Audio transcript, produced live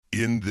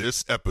In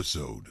this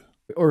episode,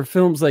 or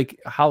films like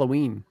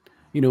Halloween,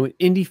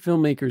 indie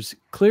filmmakers'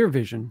 clear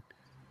vision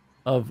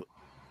of,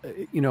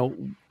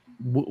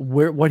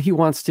 what he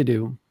wants to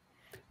do,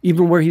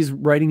 even where he's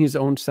writing his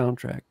own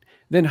soundtrack.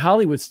 Then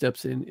Hollywood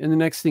steps in, and the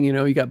next thing you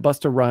know, you got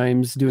Busta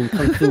Rhymes doing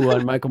Kung Fu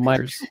on Michael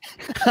Myers.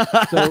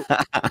 So,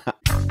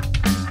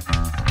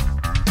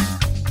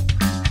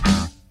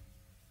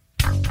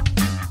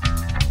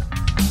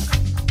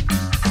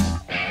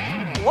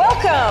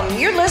 welcome.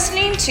 You're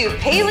listening to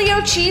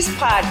Paleo Cheese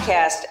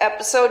Podcast,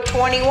 episode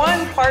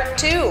 21, part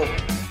 2.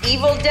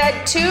 Evil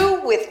Dead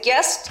 2 with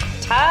guest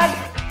Todd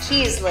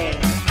Keisling.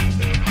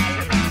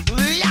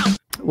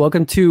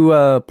 Welcome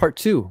to part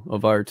 2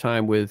 of our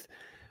time with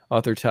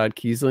author Todd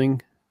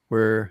Keisling,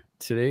 where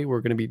today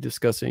we're going to be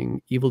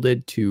discussing Evil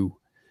Dead 2.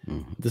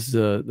 Mm-hmm. This is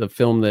the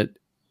film that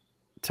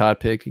Todd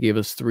picked. He gave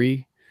us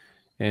 3,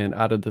 and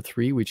out of the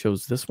 3, we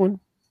chose this one.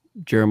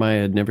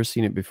 Jeremiah had never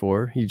seen it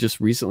before. He just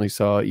recently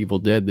saw Evil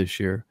Dead this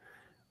year.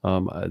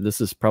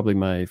 This is probably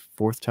my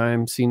 4th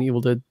time seeing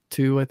Evil Dead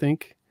 2, I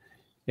think.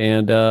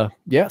 And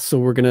so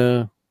we're going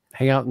to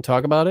hang out and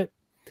talk about it.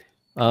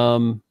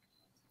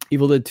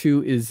 Evil Dead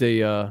 2 is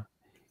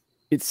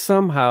it's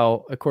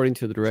somehow, according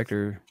to the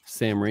director,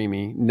 Sam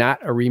Raimi, not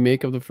a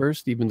remake of the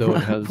first, even though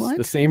it has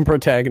the same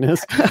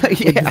protagonist,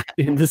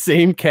 in the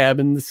same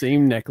cabin, the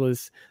same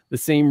necklace, the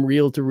same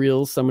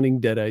reel-to-reel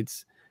summoning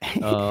deadites.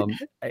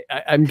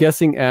 I'm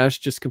guessing Ash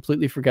just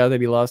completely forgot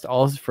that he lost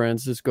all his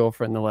friends, his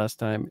girlfriend the last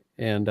time,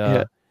 and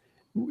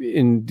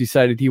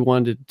decided he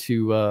wanted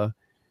to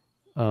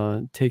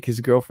take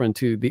his girlfriend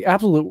to the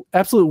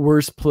absolute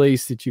worst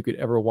place that you could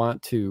ever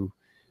want to.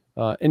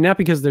 And not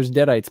because there's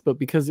deadites, but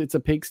because it's a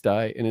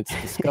pigsty and it's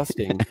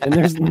disgusting and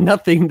there's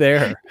nothing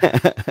there.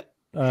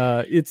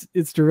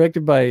 It's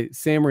directed by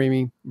Sam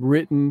Raimi,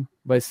 written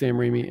by Sam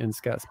Raimi and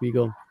Scott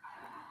Spiegel,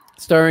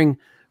 starring,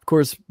 of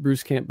course,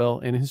 Bruce Campbell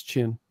and his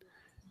chin.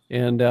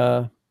 And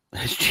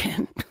his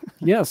chin.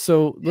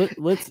 So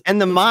let's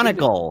and the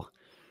monocle.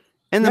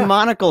 And the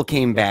monocle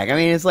came back. I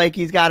mean, it's like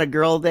he's got a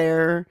girl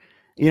there.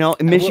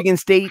 Michigan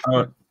State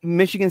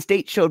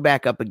showed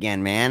back up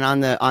again, man,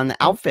 on the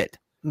outfit.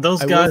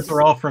 Those guys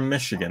are all from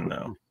Michigan,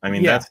 though. I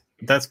mean,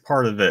 that's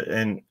part of it.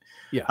 And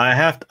I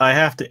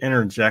have to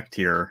interject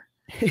here.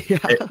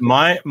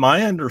 My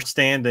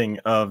understanding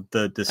of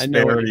the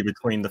disparity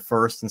between the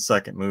first and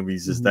second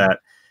movies is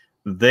that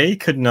they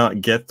could not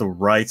get the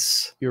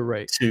rights. You're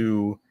right.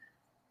 To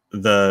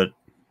the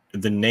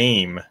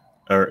name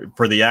or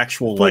for the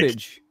actual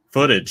footage.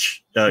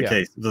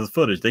 The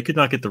footage. They could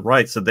not get the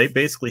rights, so they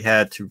basically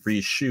had to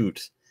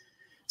reshoot.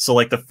 So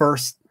like the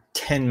first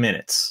 10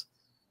 minutes,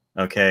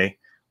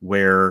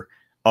 where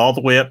all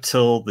the way up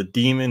till the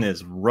demon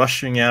is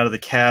rushing out of the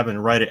cabin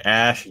right at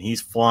Ash and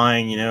he's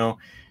flying,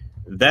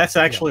 that's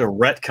actually a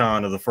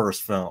retcon of the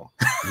first film.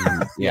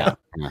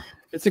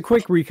 It's a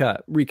quick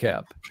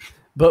recap.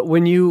 But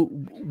when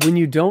you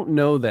don't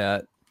know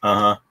that,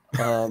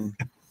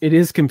 it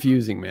is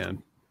confusing,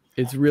 man.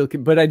 It's real,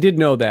 but I did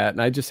know that,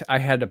 and I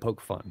had to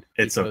poke fun.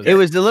 It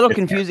was a little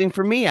confusing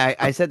for me.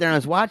 I sat there and I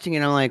was watching,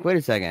 and I'm like, wait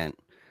a second.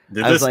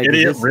 Did this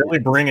idiot really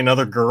bring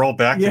another girl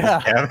back to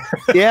the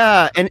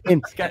cabin?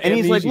 And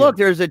he's like, look,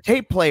 there's a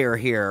tape player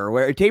here,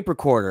 a tape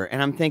recorder,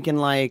 and I'm thinking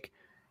like,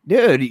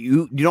 dude,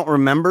 you don't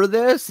remember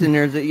this? And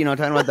there's talking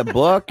about the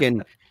book,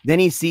 and then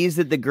he sees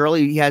that the girl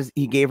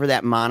he gave her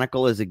that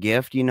monocle as a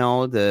gift,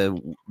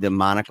 the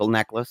monocle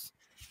necklace.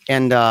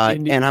 And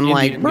I'm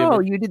like, bro,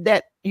 you did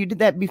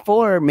that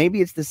before. Maybe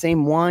it's the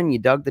same one. You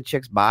dug the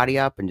chick's body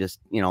up and just,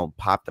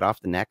 popped it off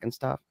the neck and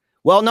stuff.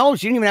 Well, no,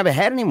 she didn't even have a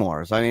head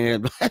anymore. So I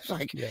mean, it's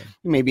like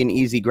maybe an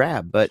easy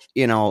grab, but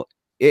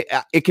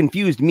it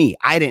confused me.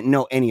 I didn't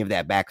know any of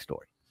that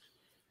backstory.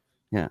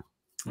 Yeah.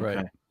 Right.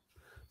 Okay.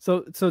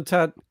 So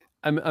Todd,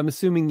 I'm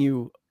assuming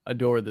you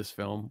adore this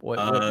film. What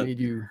made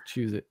you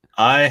choose it?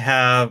 I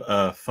have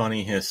a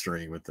funny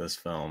history with this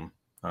film.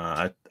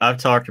 I've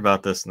talked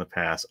about this in the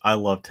past. I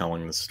love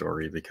telling the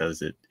story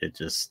because it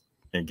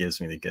gives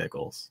me the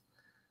giggles.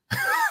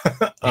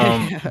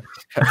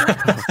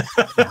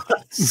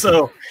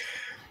 So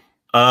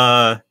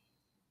I'll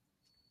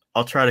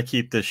try to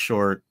keep this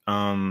short.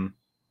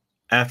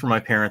 After my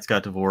parents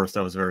got divorced,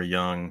 I was very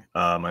young.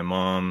 My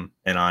mom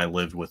and I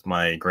lived with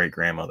my great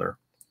grandmother,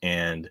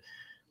 and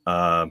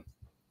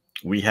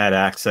we had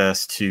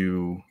access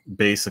to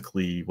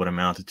basically what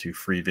amounted to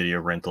free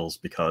video rentals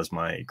because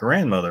my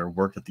grandmother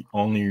worked at the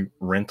only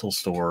rental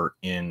store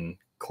in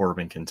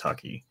Corbin,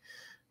 Kentucky.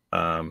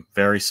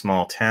 Very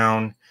small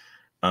town.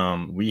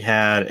 We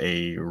had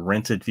a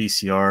rented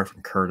VCR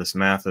from Curtis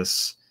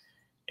Mathis,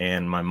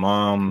 and my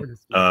mom,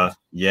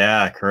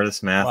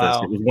 Curtis Mathis.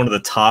 Wow. It was one of the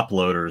top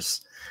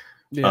loaders.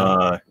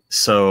 Yeah.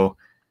 So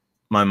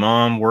my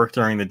mom worked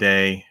during the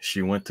day.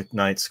 She went to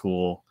night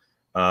school.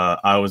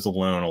 I was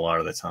alone a lot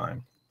of the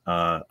time.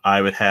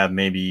 I would have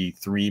maybe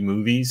 3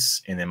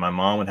 movies, and then my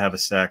mom would have a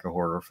stack of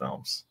horror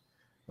films.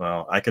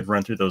 Well, I could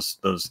run through those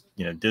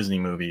Disney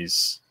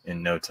movies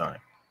in no time.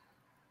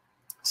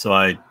 So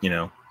I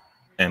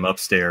am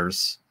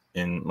upstairs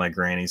in my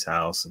granny's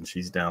house, and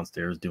she's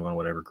downstairs doing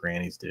whatever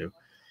grannies do.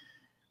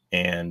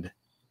 And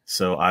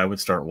so I would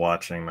start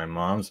watching my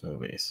mom's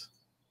movies.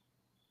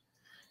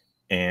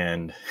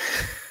 And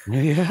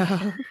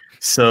Yeah.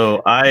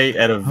 so I,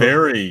 at a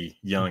very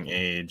young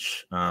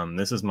age,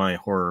 this is my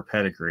horror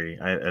pedigree.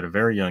 At a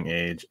very young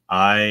age,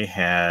 I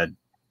had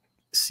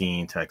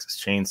seen Texas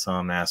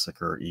Chainsaw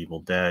Massacre, Evil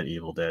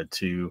Dead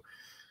 2,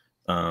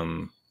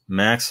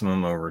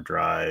 Maximum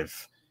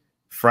Overdrive,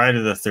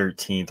 Friday the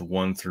 13th,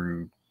 1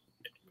 through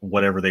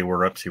whatever they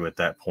were up to at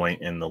that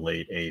point in the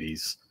late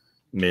 80s,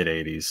 mid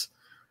 80s.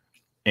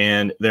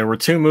 And there were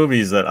two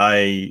movies that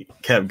I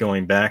kept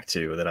going back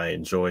to that I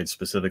enjoyed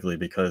specifically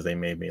because they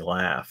made me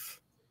laugh.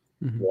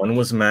 Mhm. One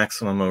was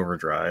Maximum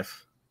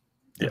Overdrive.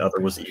 The other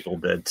was Evil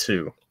Dead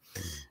 2.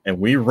 And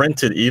we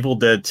rented Evil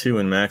Dead 2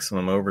 and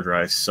Maximum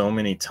Overdrive so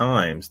many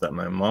times that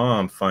my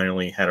mom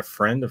finally had a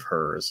friend of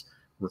hers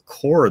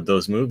record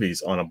those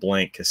movies on a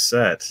blank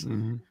cassette.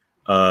 Mhm.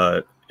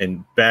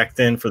 And back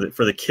then, for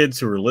the kids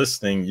who were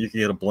listening, you could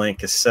get a blank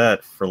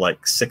cassette for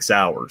like 6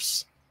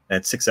 hours. It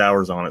had 6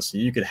 hours on it, so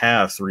you could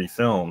have 3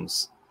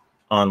 films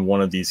on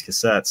one of these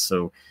cassettes.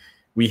 So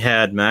we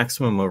had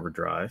Maximum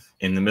Overdrive.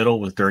 In the middle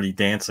was Dirty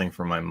Dancing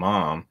for my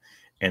mom,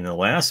 and the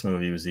last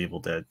movie was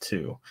Evil Dead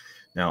 2.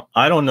 Now,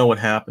 I don't know what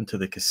happened to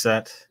the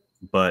cassette,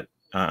 but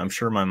I'm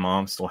sure my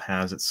mom still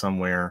has it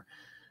somewhere.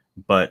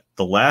 But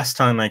the last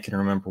time I can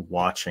remember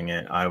watching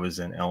it, I was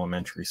in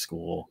elementary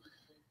school,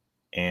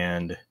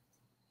 and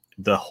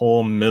the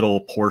whole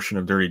middle portion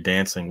of Dirty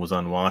Dancing was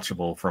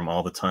unwatchable from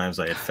all the times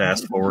I had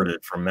fast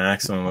forwarded from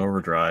Maximum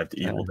Overdrive to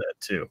Evil Dead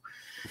 2.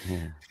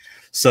 Yeah.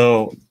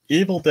 So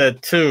Evil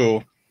Dead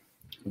 2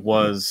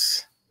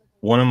 was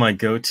one of my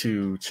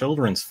go-to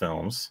children's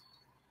films.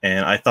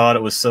 And I thought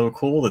it was so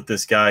cool that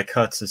this guy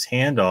cuts his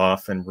hand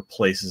off and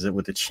replaces it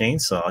with a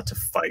chainsaw to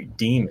fight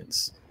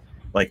demons.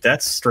 Like,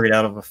 that's straight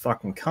out of a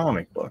fucking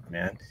comic book,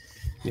 man.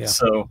 Yeah.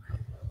 So,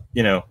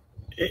 you know,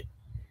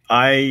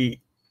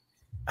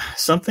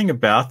 something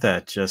about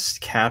that just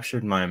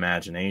captured my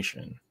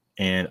imagination.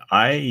 And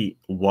I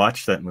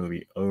watched that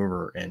movie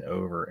over and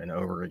over and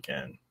over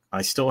again.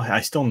 I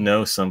still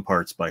know some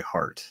parts by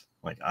heart.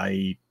 Like,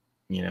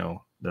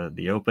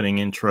 the opening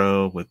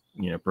intro with,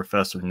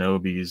 Professor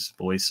Nobi's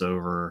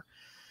voiceover.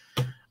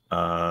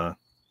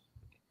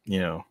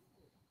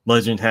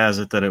 Legend has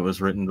it that it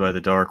was written by the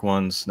Dark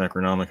Ones,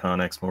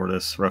 Necronomicon Ex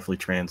Mortis, roughly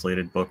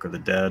translated Book of the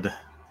Dead.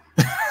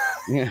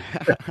 Yeah.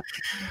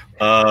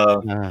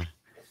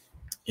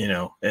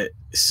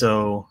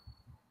 So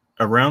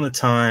around the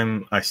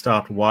time I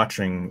stopped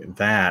watching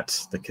that,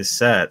 the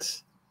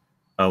cassette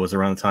was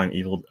around the time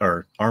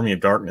Army of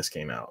Darkness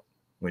came out,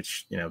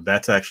 which,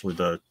 that's actually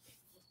the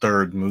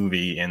third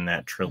movie in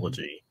that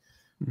trilogy.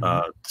 Mhm.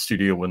 The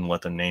studio wouldn't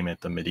let them name it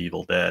The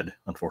Medieval Dead,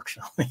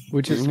 unfortunately.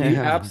 Which is the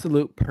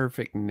absolute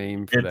perfect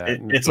name for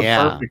that. It's a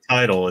perfect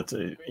title. It's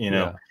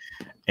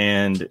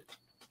and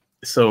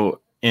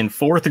so in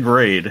 4th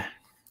grade,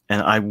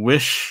 and I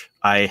wish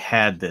I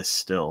had this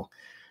still.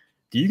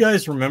 Do you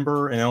guys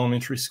remember in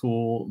elementary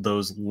school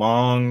those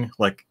long,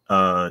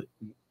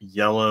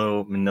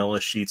 yellow manila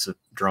sheets of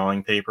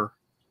drawing paper?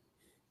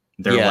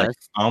 They're like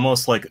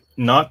almost like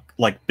not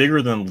like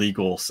bigger than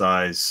legal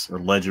size or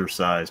ledger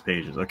size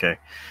pages. Okay.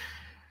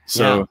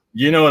 So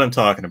you know what I'm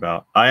talking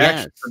about. I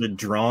actually started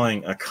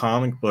drawing a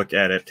comic book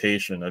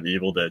adaptation of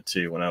Evil Dead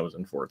 2 when I was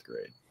in 4th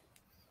grade.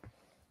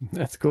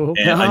 That's cool.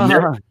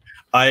 And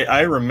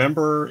I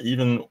remember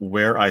even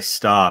where I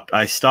stopped.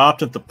 I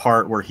stopped at the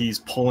part where he's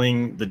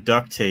pulling the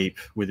duct tape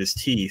with his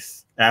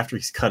teeth after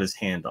he's cut his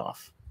hand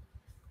off.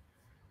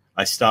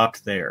 I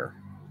stopped there.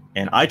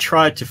 And I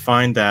tried to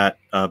find that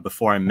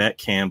before I met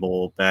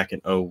Campbell back in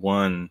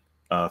 2001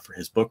 for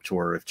his book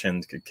tour, If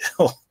Chins Could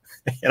Kill.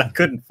 And I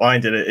couldn't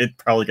find it. It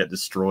probably got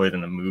destroyed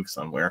in a move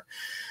somewhere.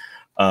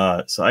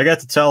 So I got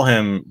to tell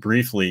him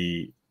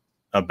briefly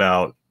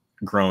about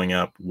growing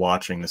up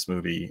watching this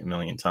movie a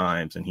million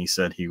times. And he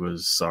said he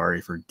was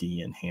sorry for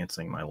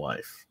de-enhancing my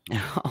life.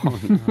 Oh,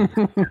 no.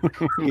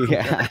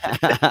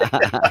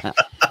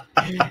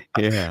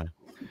 Yeah.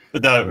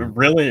 But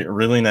really,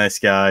 really nice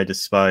guy,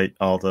 despite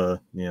all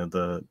the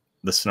the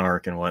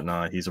snark and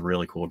whatnot. He's a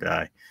really cool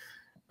guy.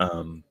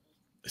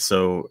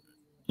 So,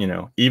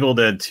 Evil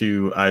Dead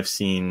 2, I've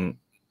seen.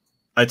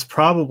 It's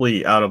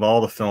probably, out of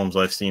all the films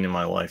I've seen in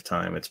my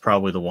lifetime, it's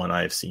probably the one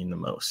I've seen the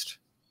most.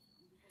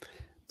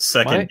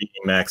 Second being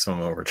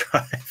Maximum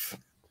Overdrive.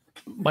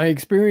 My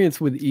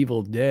experience with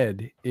Evil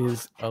Dead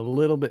is a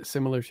little bit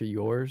similar to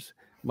yours.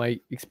 My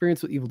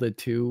experience with Evil Dead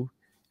 2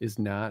 is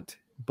not,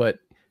 but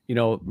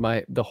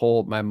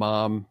my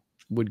mom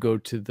would go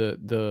to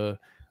the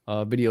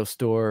video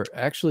store.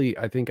 Actually,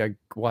 I think I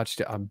watched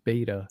it on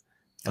beta.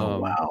 Oh,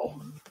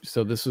 wow.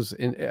 So this was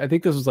I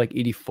think this was like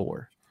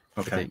 84.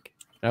 Okay. I think.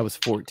 I was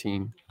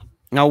 14.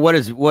 Now, what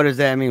does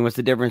that mean? What's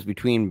the difference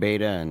between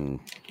beta and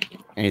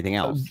anything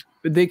else?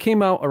 They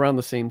came out around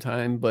the same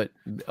time, but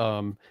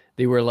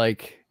they were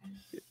like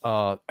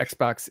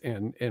Xbox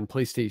and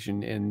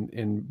PlayStation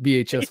and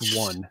VHS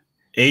 1.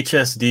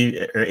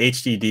 HSD or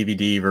HD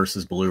DVD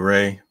versus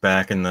Blu-ray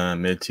back in the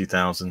mid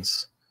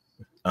 2000s.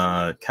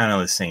 Kind of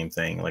the same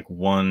thing. Like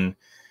one,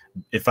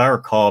 if I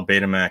recall,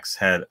 Betamax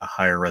had a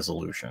higher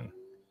resolution,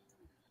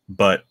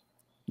 but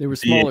They were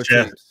smaller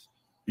tapes.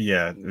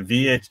 Yeah,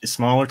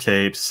 smaller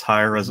tapes,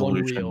 higher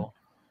resolution.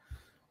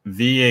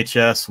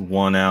 VHS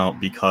won out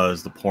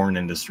because the porn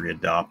industry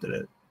adopted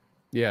it.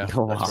 Yeah,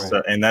 Oh, wow.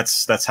 So, and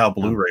that's how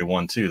Blu-ray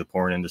won too. The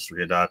porn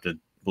industry adopted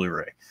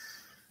Blu-ray.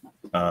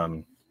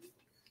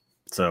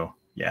 So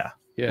yeah.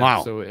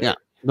 Wow. So yeah.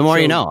 The more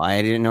you know.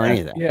 I didn't know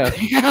any of that.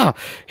 Yeah.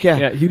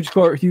 yeah. Huge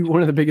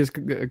one of the biggest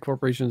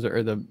corporations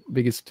or the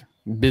biggest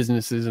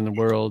businesses in the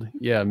world.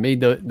 Yeah,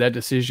 made that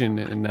decision,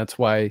 and that's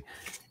why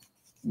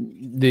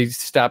they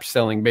stopped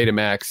selling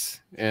Betamax.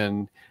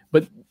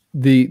 But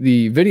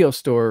the video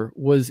store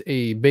was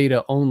a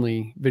beta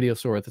only video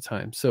store at the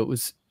time, so it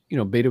was,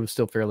 beta was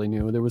still fairly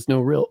new. There was no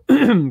real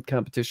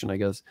competition, I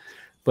guess.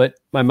 But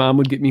my mom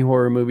would get me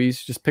horror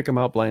movies, just pick them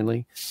out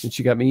blindly, and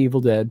she got me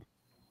Evil Dead.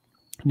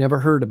 Never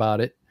heard about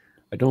it.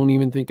 I don't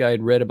even think I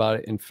had read about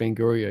it in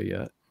Fangoria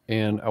yet.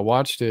 And I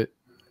watched it.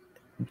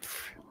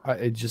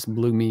 It just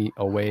blew me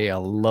away. I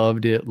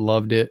loved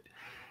it.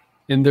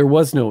 And there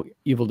was no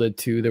Evil Dead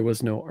 2. There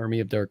was no Army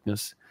of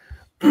Darkness.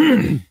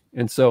 And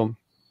so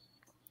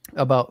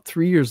about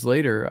 3 years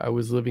later, I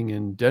was living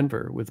in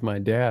Denver with my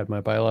dad,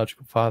 my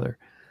biological father.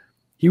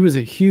 He was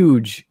a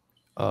huge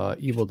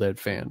Evil Dead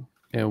fan.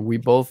 And we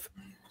both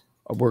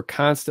were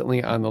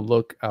constantly on the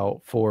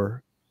lookout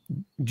for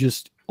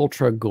just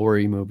ultra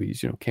gory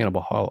movies, Cannibal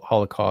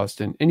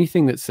Holocaust and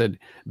anything that said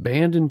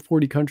banned in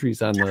 40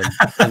 countries on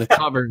the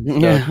cover.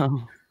 Yeah.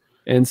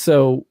 And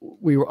so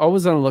we were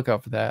always on the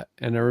lookout for that.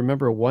 And I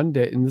remember one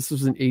day, and this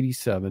was in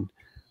 87,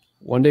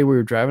 one day we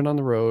were driving on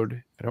the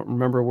road. I don't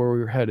remember where we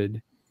were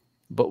headed,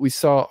 but we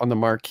saw on the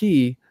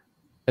marquee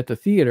at the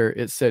theater,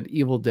 it said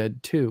Evil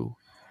Dead 2,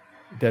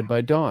 Dead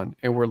by Dawn.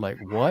 And we're like,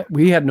 what?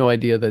 We had no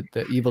idea that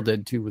the Evil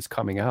Dead 2 was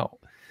coming out.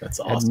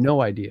 That's awesome. Had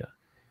no idea.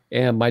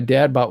 And my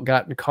dad about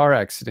got in a car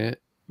accident,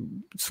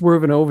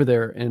 swerving over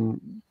there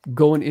and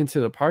going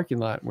into the parking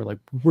lot. And we're like,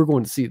 we're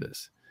going to see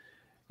this.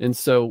 And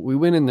so we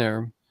went in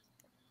there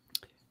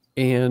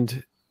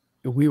and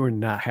we were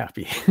not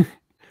happy.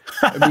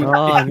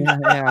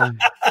 Again,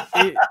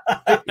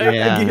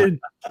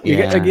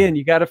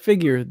 you got to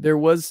figure there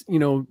was,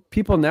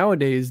 people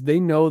nowadays,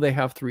 they know they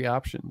have three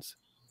options.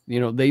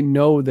 They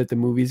know that the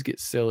movies get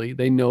silly.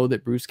 They know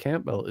that Bruce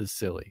Campbell is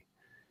silly,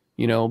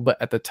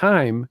 but at the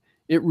time,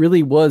 it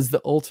really was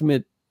the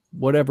ultimate,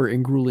 whatever,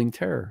 and grueling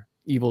terror,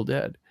 Evil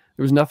Dead.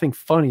 There was nothing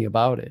funny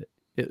about it,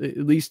 at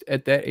least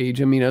at that age.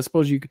 I mean, I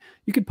suppose you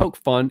could poke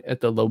fun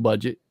at the low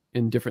budget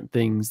and different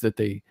things that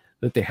they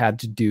had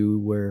to do,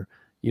 where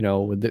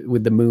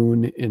with the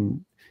moon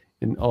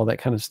and all that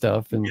kind of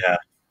stuff. And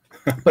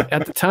but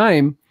at the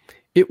time,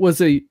 it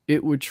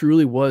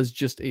truly was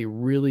just a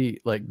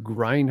really like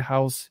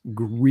grindhouse,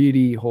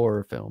 gritty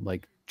horror film,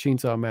 like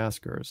Chainsaw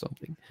Massacre or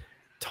something.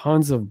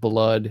 Tons of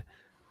blood.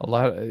 A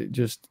lot of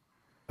just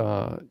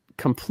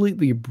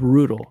completely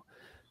brutal.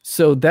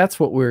 So that's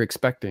what we're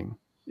expecting,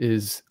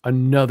 is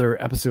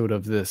another episode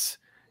of this,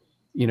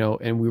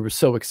 and we were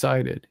so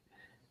excited.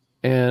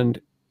 And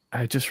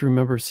I just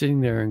remember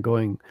sitting there and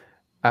going,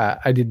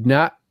 I did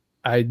not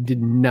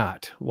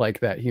like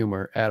that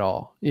humor at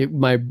all.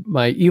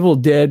 My Evil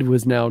Dead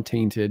was now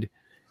tainted,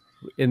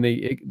 and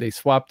they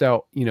swapped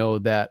out,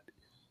 that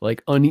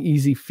like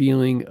uneasy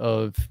feeling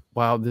of,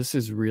 wow, this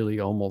is really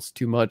almost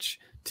too much,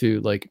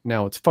 to like,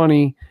 now it's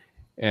funny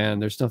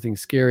and there's nothing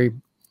scary.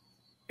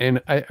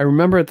 And I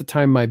remember at the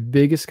time, my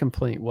biggest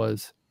complaint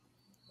was,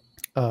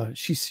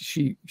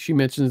 she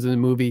mentions in the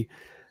movie,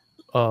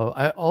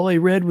 all I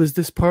read was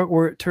this part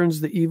where it turns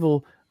the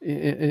evil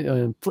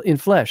in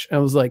flesh. And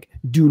I was like,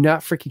 do not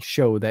freaking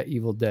show that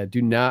Evil Dead.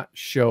 Do not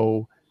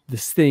show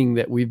this thing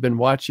that we've been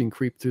watching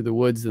creep through the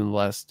woods in the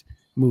last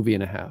movie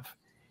and a half.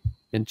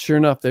 And sure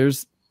enough,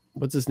 there's,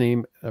 what's his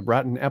name? A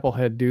rotten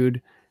applehead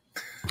dude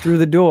through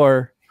the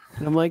door.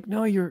 And I'm like,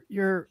 no, you're,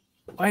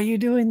 why are you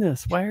doing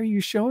this? Why are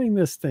you showing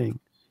this thing?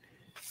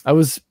 I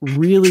was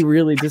really,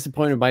 really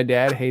disappointed. My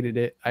dad hated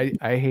it. I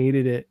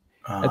hated it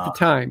at the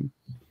time.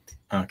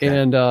 Okay.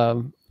 And,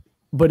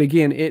 but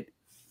again,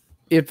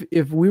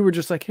 if we were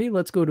just like, hey,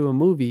 let's go to a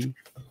movie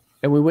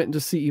and we went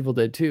to see Evil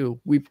Dead 2,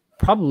 we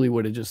probably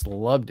would have just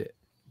loved it.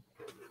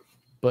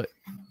 But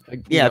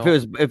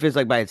if it's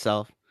like by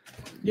itself.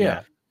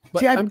 Yeah.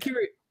 But I'm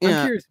curious.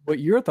 I'm curious what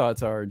your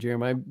thoughts are,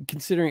 Jeremy. I'm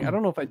considering, I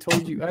don't know if I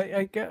told you,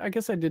 I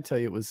guess I did tell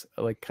you it was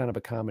like kind of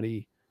a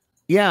comedy.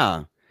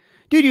 Yeah.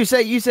 Dude, you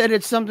said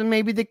it's something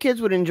maybe the kids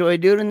would enjoy,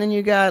 dude, and then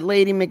you got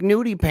Lady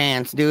McNudie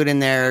Pants, dude, in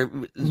there.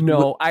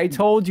 No, I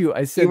told you.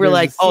 I said you were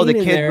like, oh, the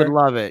kids would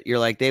love it. You're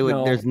like, they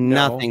would. There's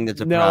nothing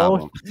that's a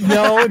problem.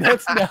 No,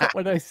 that's not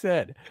what I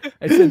said.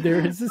 I said there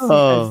is a.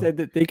 I said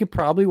that they could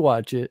probably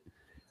watch it.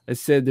 I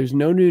said there's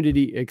no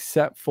nudity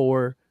except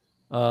for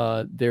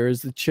there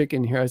is the chick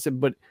in here. I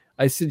said, but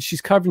I said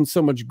she's covered in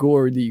so much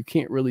gore that you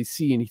can't really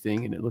see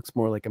anything, and it looks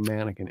more like a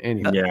mannequin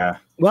anyway. Yeah.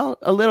 Well,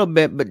 a little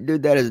bit, but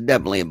dude, that is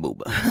definitely a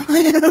boob.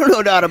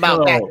 No doubt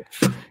about that.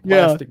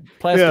 Plastic,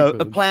 A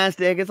boobs.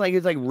 plastic. It's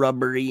like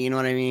rubbery. You know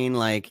what I mean?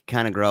 Like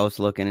kind of gross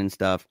looking and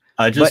stuff.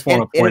 I just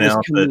want to point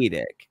out that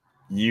comedic.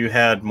 you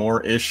had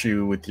more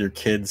issue with your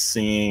kids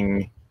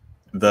seeing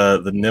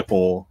the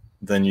nipple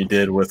than you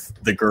did with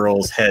the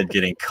girl's head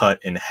getting cut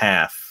in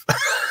half.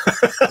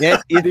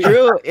 Yeah, it's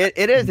true.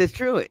 It is. It's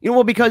true. You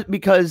know, well,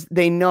 because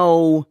they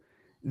know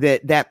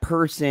that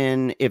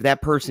person, if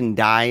that person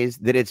dies,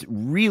 that it's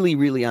really,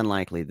 really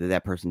unlikely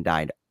that person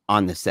died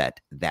on the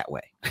set that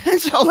way.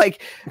 So,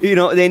 like, you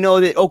know, they know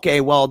that, okay,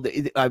 well,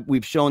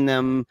 we've shown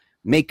them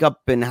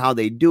makeup and how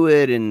they do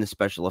it and the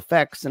special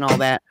effects and all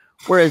that.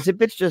 Whereas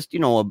if it's just, you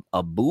know,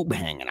 a boob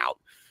hanging out,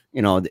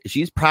 you know,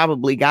 she's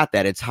probably got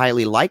that. It's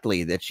highly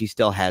likely that she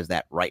still has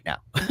that right now,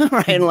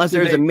 right? Unless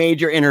there's a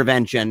major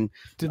intervention.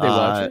 Did they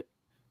watch it?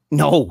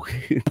 No,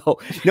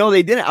 no,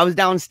 they didn't. I was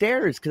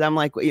downstairs because I'm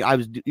like, I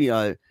was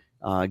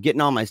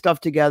getting all my stuff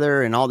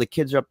together and all the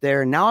kids are up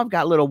there. And now I've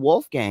got little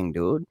Wolfgang,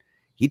 dude.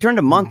 He turned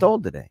a month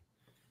old today.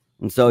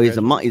 And so he's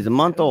a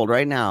month old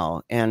right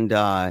now. And,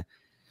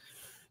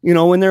 you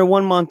know, when they're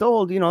 1 month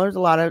old, you know, there's a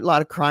lot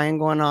of crying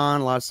going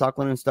on, a lot of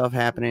suckling and stuff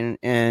happening.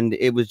 And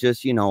it was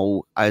just, you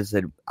know, I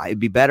said, it'd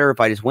be better if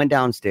I just went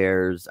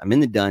downstairs. I'm in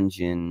the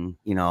dungeon,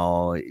 you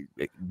know,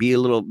 be a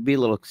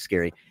little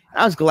scary.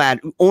 And I was glad.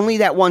 Only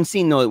that one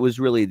scene, though, it was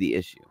really the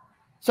issue.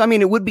 So, I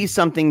mean, it would be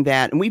something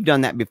that, and we've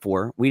done that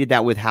before. We did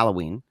that with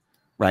Halloween,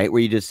 right?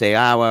 Where you just say,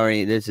 well,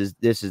 this is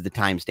the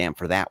timestamp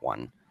for that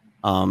one.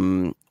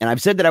 And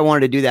I've said that I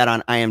wanted to do that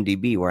on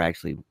IMDb, where I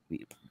actually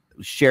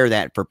share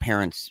that for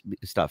parents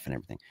stuff and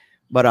everything.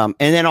 But and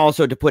then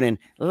also to put in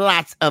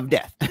lots of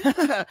death,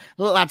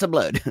 lots of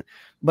blood.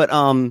 But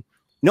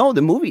no,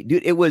 the movie,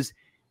 dude, it was,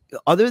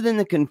 other than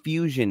the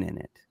confusion in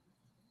it,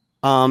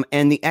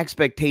 and the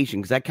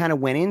expectation, because I kind of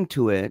went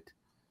into it.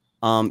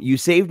 You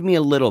saved me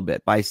a little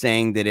bit by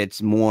saying that it's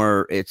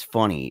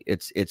funny.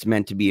 It's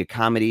meant to be a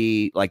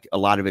comedy. Like a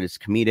lot of it is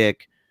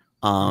comedic.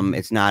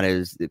 It's not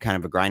as kind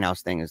of a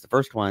grindhouse thing as the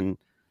first one.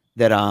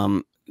 That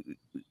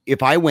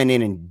if I went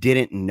in and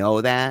didn't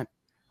know that,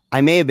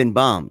 I may have been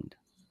bummed.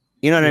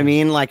 You know what I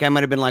mean? Like I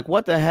might have been like,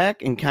 what the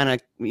heck? And kind of,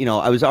 you know,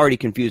 I was already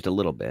confused a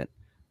little bit.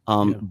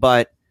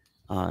 But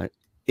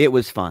it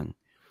was fun.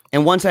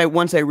 And once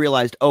I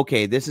realized,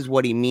 okay, this is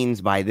what he means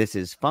by this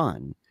is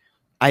fun.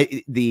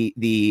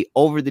 The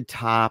over the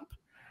top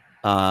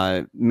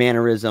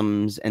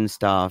mannerisms and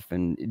stuff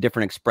and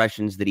different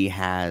expressions that he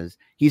has.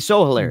 He's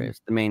so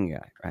hilarious, the main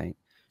guy, right?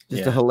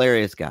 Just a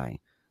hilarious guy.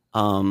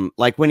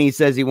 Like when he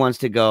says he wants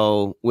to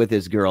go with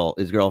his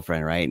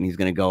girlfriend, right? And he's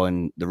going to go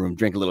in the room,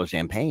 drink a little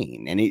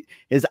champagne, and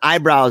his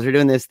eyebrows are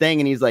doing this thing,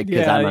 and he's like,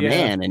 "Because I'm a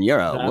man and you're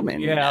a woman."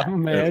 Yeah, I'm a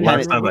man.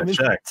 Last time I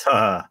checked.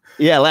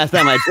 Yeah, last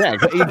time I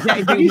checked.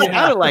 He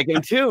sounded like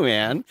him too,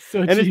 man.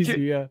 So and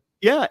cheesy, yeah.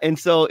 Yeah, and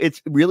so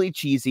it's really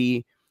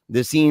cheesy.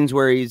 The scenes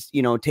where he's,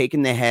 you know,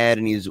 taking the head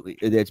and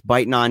it's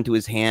biting onto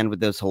his hand with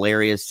those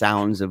hilarious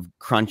sounds of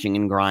crunching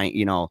and grind,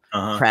 you know,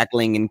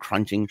 crackling and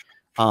crunching.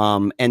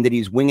 And that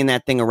he's winging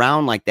that thing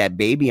around like that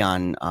baby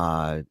on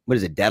what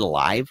is it, Dead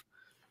Alive?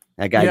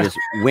 That guy just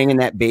winging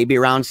that baby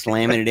around,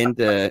 slamming it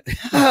into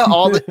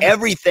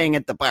everything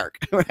at the park,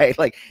 right?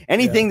 Like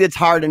anything that's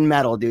hard and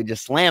metal, dude,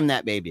 just slam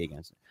that baby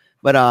against it.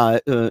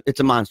 But it's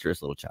a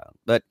monstrous little child.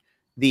 But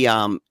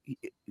the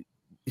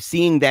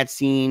seeing that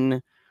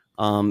scene,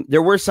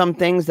 there were some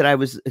things that I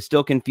was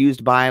still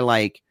confused by,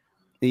 like,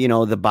 you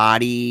know, the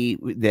body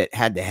that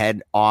had the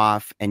head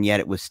off, and yet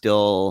it was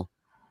still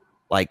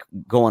like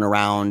going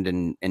around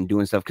and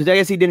doing stuff. Cause I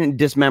guess he didn't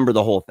dismember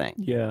the whole thing.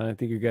 Yeah. I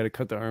think you got to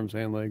cut the arms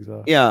and legs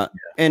off. Yeah.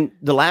 And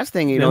the last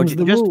thing, you know,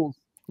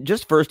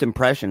 just first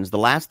impressions. The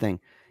last thing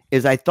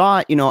is I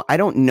thought, you know, I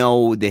don't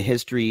know the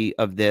history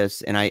of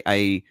this and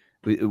I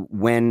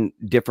when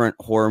different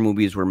horror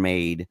movies were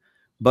made,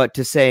 but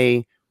to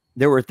say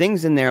there were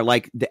things in there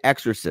like The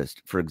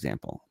Exorcist, for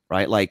example,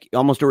 right? Like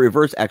almost a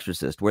reverse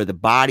Exorcist where the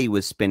body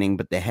was spinning,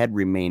 but the head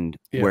remained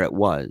where it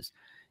was.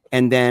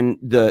 And then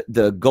the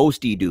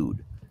ghosty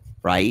dude,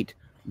 right?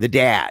 The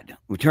dad,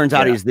 who turns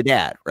out he's the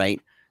dad,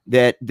 right?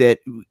 That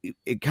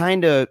it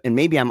kind of, and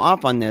maybe I'm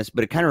off on this,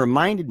 but it kind of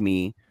reminded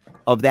me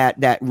of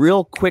that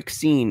real quick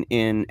scene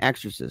in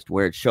Exorcist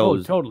where it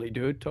shows. Oh, totally,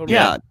 dude. Totally.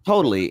 Yeah,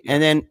 totally.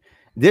 And then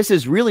this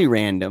is really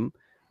random,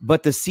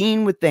 but the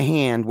scene with the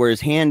hand where his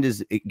hand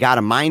it got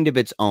a mind of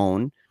its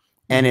own,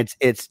 and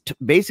it's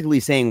basically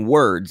saying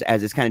words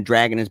as it's kind of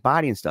dragging his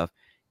body and stuff.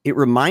 It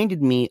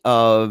reminded me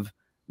of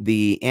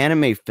the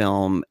anime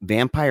film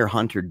Vampire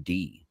Hunter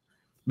D,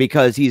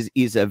 because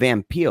he's a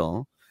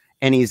vampire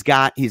and he's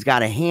got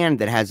a hand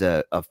that has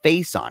a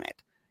face on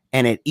it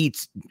and it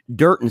eats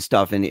dirt and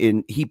stuff and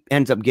he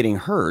ends up getting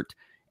hurt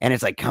and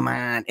it's like, come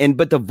on.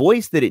 But the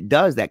voice that it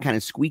does, that kind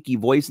of squeaky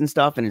voice and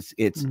stuff, and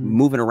it's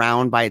moving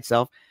around by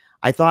itself.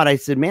 I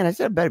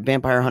bet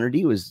Vampire Hunter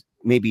D was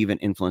maybe even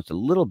influenced a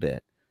little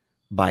bit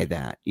by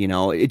that. You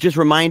know, it just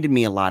reminded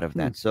me a lot of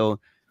that.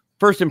 So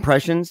first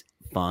impressions,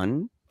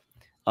 fun.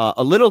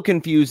 A little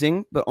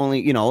confusing, but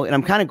only, and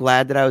I'm kind of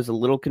glad that I was a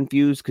little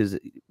confused because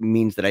it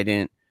means that I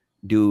didn't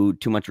do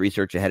too much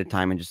research ahead of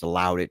time and just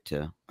allowed it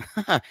to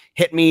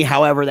hit me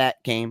however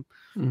that came.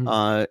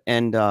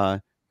 Mm-hmm.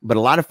 But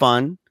a lot of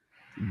fun,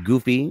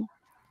 goofy,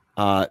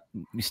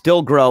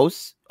 still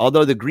gross.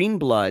 Although the green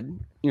blood,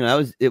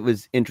 it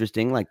was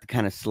interesting, like the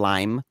kind of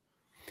slime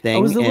thing. I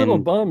was a little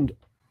bummed.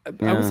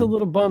 I was a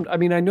little bummed. I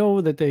mean, I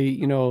know that they,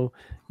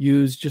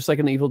 use, just like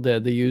in Evil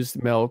Dead, they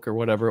used milk or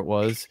whatever it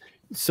was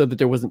so that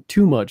there wasn't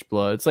too much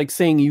blood. It's like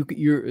saying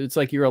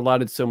you're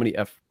allotted so many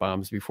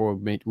F-bombs before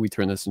we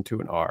turn this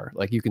into an R.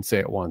 Like you can say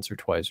it once or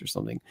twice or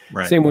something.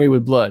 Right. Same way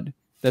with blood.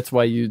 That's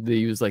why they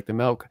use like the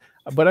milk.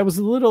 But I was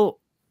a little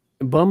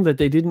bummed that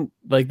they didn't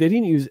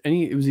use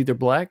any. It was either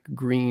black,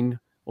 green,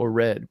 or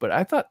red. But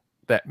I thought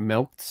that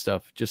milk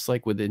stuff, just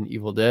like within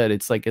Evil Dead,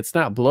 it's like it's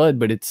not blood,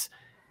 but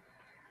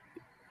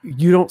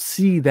you don't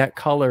see that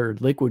color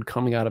liquid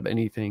coming out of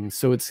anything.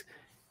 So it's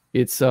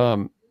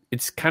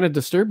kind of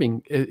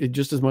disturbing. It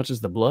just as much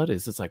as the blood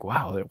is. It's like,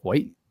 wow, they're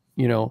white,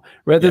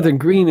 rather than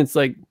green. It's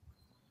like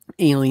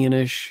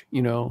alienish,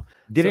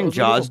 Didn't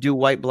Jaws do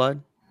white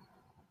blood?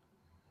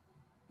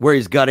 Where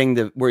he's gutting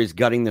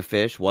the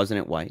fish, wasn't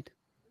it white?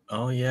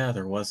 Oh yeah,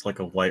 there was like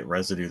a white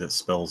residue that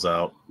spills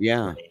out.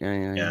 Yeah.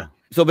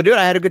 So, but dude,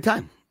 I had a good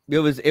time. It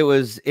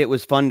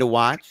was fun to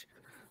watch.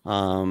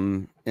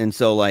 And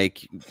so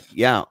like,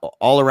 yeah,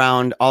 all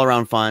around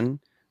fun.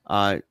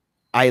 I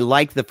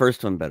like the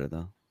first one better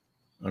though.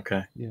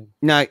 Okay. Yeah.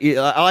 No,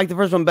 I like the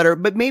first one better,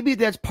 but maybe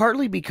that's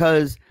partly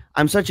because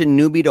I'm such a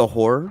newbie to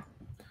horror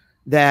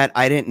that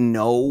I didn't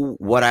know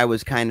what I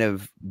was kind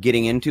of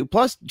getting into.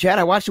 Plus, Chad,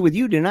 I watched it with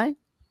you, didn't I?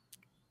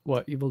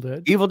 What, Evil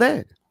Dead? Evil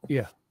Dead.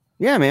 Yeah.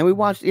 Yeah, man, we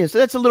watched. Yeah, so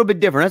that's a little bit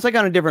different. That's like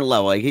on a different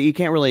level. Like you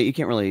can't really,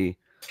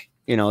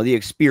 the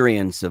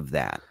experience of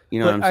that. You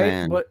know what I'm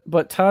saying?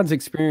 But Todd's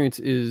experience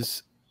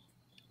is,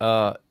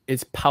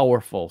 it's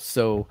powerful.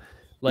 So,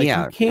 like,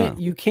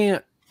 you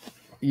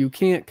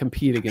can't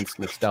compete against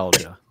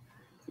nostalgia.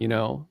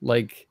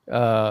 Like,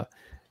 there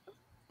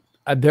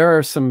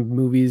are some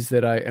movies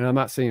that and I'm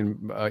not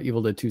saying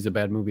Evil Dead 2 is a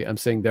bad movie. I'm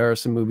saying there are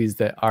some movies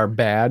that are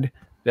bad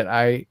that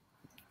I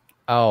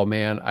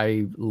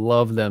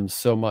love them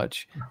so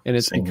much. And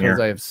it's Same because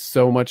here. I have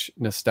so much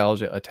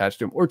nostalgia attached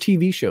to them. Or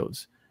TV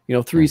shows,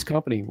 Three's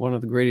Company, one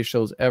of the greatest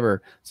shows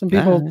ever. Some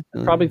people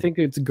probably think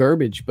it's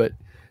garbage, but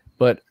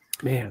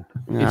man,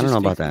 I don't know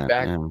about that.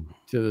 Back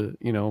to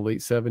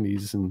late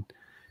 70s, and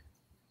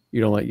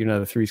you're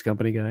not a Three's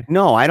Company guy.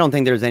 No, I don't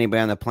think there's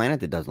anybody on the planet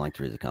that doesn't like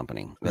Three's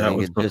Company. That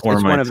was before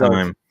my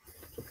time.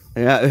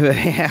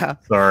 Yeah.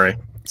 Sorry,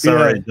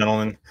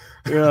 gentlemen.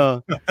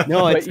 Yeah.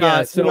 No, it's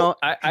not. So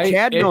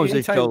Chad knows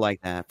a show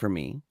like that for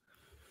me.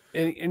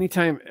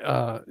 Anytime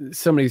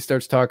somebody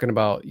starts talking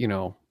about,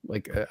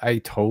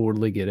 I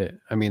totally get it.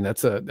 I mean,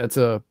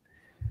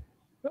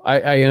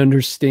 I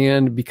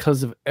understand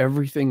because of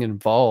everything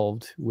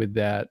involved with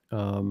that.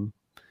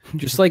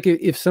 Just like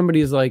if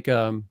somebody is like,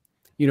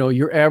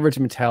 your average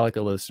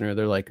Metallica listener,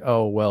 they're like,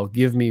 oh, well,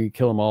 give me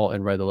Kill 'Em All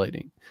and Ride the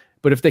Lightning.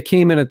 But if they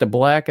came in at the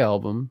Black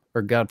Album,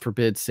 or God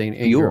forbid, Saint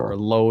Anger, or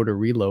Load or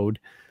Reload,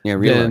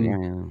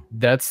 then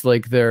that's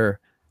like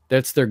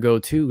that's their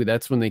go-to.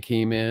 That's when they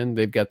came in.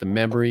 They've got the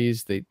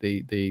memories.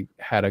 They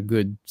had a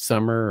good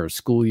summer or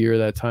school year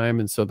that time,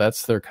 and so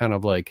that's their kind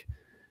of like,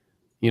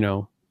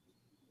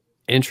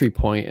 entry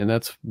point, and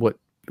that's what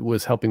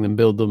was helping them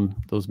build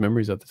those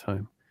memories at the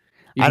time.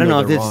 I don't know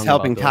if this is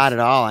helping Todd at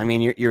all. I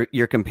mean,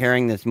 you're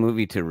comparing this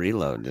movie to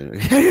Reload.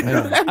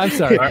 I'm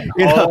sorry.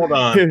 Hold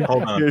on.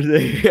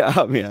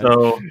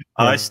 So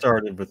I Yeah.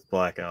 started with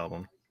Black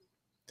Album.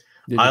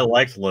 I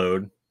liked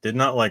Load, did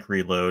not like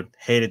Reload,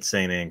 hated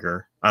Saint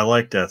Anger. I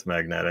like Death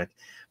Magnetic,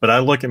 but I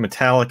look at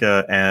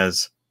Metallica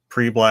as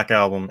pre-Black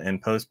Album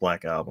and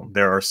post-Black Album.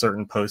 There are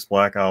certain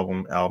post-Black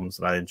albums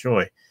that I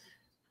enjoy.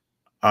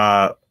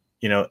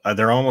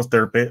 They're almost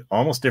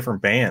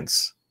different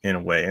bands in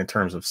a way in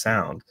terms of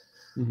sound.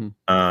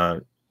 Mm-hmm.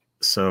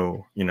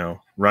 So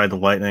Ride the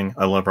Lightning.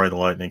 I love Ride the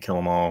Lightning, Kill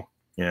 'Em All.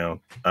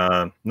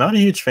 Not a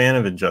huge fan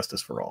of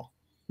Injustice for All.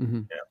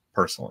 Mm-hmm.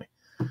 Personally.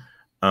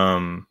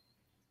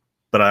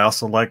 But I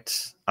also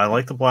liked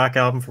the Black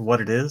Album for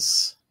what it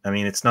is. I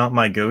mean, it's not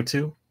my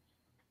go-to.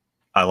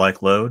 I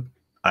like Load.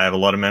 I have a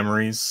lot of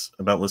memories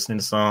about listening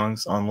to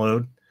songs on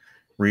Load.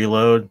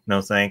 Reload,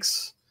 no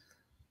thanks.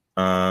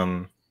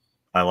 I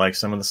like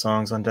some of the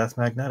songs on Death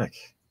Magnetic.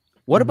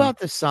 What about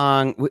the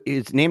song?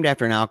 It's named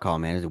after an alcohol,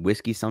 man. Is it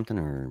whiskey something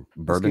or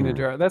bourbon? Whiskey in a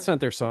Jar. That's not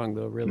their song,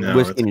 though, really. No,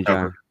 Whiskey in a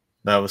Jar.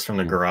 That was from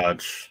the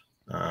Garage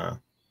album.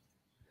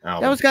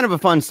 That was kind of a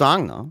fun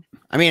song, though.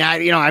 I mean,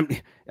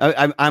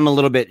 I'm a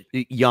little bit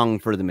young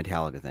for the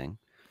Metallica thing.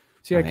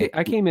 See,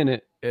 I came in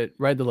at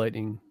Ride the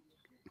Lightning,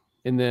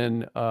 and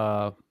then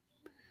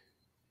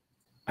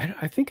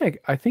I think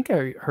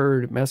I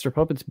heard Master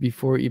Puppets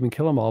before even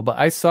Kill 'Em All, but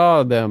I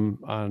saw them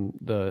on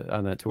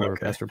that tour,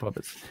 Okay. Master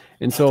Puppets,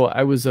 and so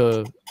I was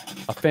a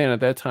fan at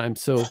that time.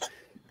 So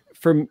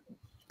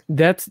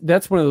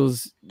that's one of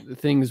those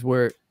things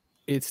where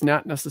it's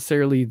not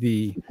necessarily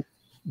the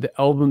the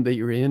album that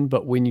you're in,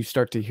 but when you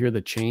start to hear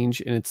the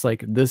change, and it's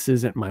like, this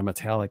isn't my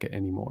Metallica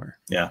anymore.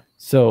 Yeah.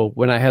 So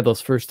when I had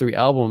those first 3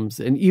 albums,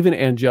 and even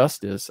And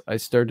Justice, I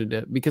started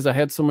it because I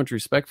had so much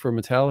respect for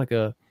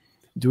Metallica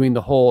doing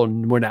the whole,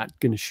 we're not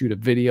going to shoot a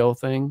video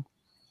thing.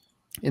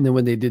 And then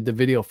when they did the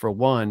video for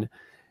One,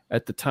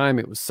 at the time,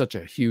 it was such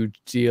a huge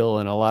deal.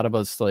 And a lot of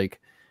us, like,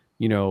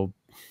 you know,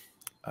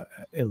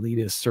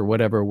 elitists or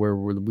whatever, where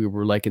we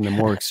were like in the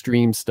more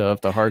extreme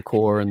stuff, the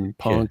hardcore and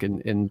punk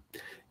and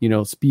you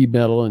know, speed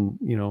metal, and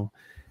you know,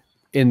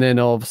 and then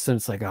all of a sudden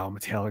it's like, oh,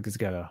 Metallica's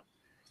got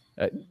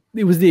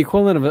it was the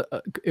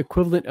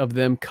equivalent of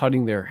them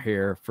cutting their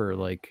hair for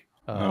like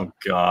oh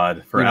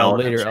god, for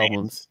later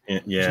albums.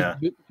 Yeah,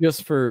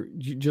 just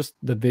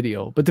the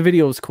video, but the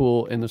video is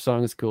cool and the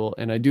song is cool,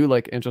 and I do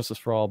like And Justice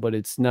for All, but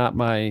it's not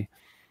my.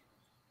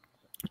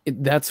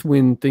 That's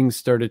when things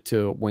started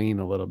to wane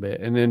a little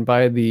bit, and then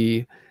by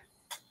the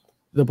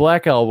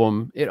Black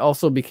Album, it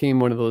also became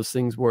one of those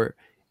things where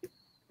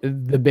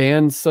the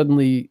band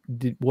suddenly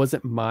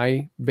wasn't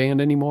my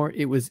band anymore.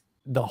 It was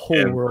the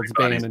whole world's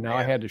band, and now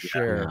I had to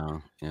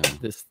share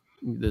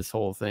this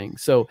whole thing.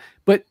 So,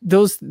 but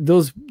those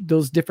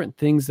different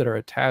things that are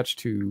attached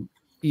to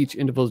each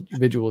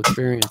individual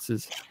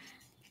experiences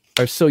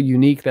are so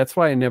unique. That's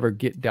why I never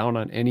get down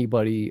on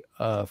anybody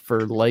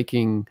for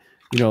liking,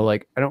 you know,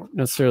 like, I don't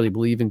necessarily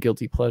believe in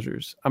guilty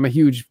pleasures. I'm a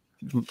huge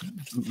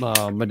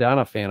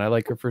Madonna fan. I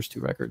like her first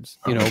 2 records.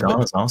 You know,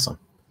 Madonna's awesome.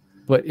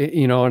 But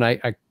you know, and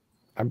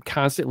I'm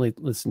constantly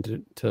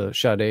listening to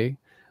Sade,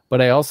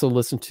 but I also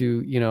listen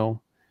to, you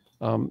know,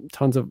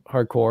 tons of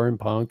hardcore and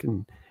punk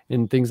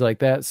and things like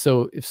that.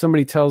 So if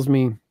somebody tells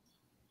me,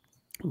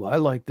 well, I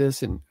like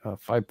this and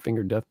Five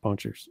Finger Death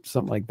Punch or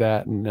something like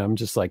that, and I'm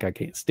just like, I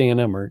can't stand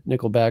them, or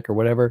Nickelback or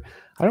whatever,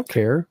 I don't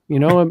care. You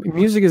know,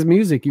 music is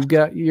music. You've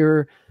got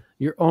your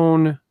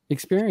own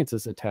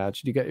experiences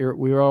attached. We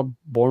were all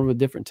born with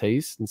different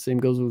tastes, and same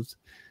goes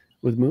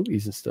with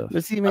movies and stuff.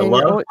 But see, man,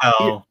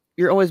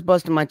 you're always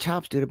busting my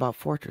chops, dude, about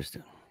Fortress,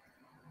 dude.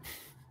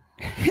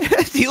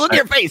 See, look at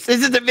your face.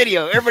 This is the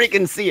video. Everybody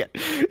can see it.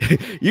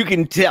 You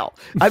can tell.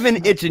 I've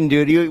been itching,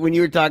 dude. When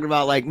you were talking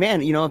about, like,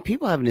 man, you know,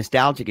 people have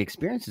nostalgic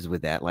experiences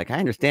with that. Like, I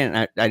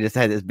understand. I just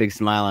had this big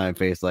smile on my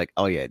face, like,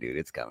 oh yeah, dude,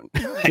 it's coming.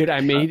 Dude,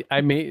 I made.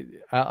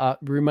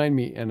 Remind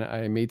me, and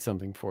I made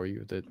something for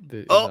you that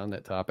is on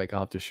that topic. I'll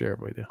have to share it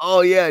with you.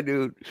 Oh yeah,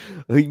 dude.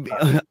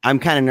 I'm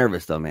kind of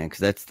nervous though, man, because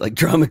that's like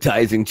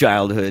traumatizing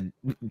childhood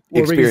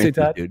experience,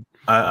 dude.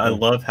 I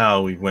love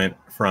how we went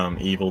from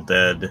Evil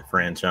Dead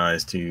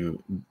franchise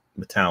to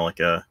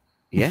Metallica.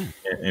 Yeah.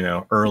 You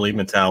know, early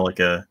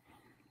Metallica,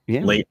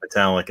 late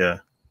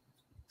Metallica,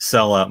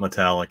 sellout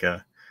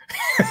Metallica.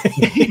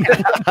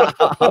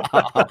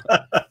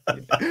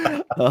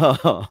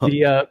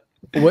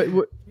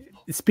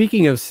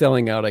 Speaking of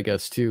selling out, I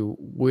guess too,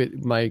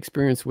 with my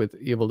experience with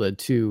Evil Dead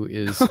 2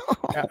 is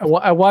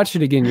I watched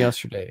it again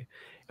yesterday,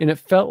 and it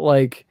felt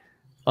like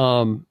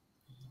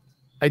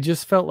I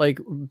just felt like,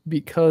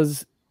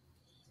 because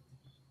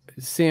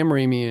Sam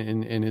Raimi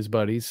and his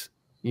buddies,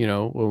 you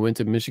know, went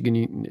to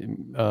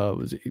Michigan.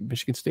 Was it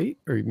Michigan State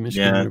or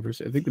Michigan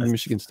University? I think it was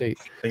Michigan State.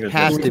 It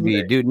has to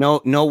be, dude.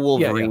 No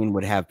Wolverine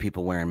would have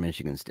people wearing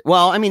Michigan State.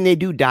 Well, I mean, they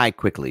do die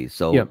quickly,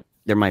 so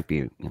there might be.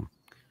 You know.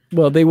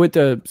 Well, they went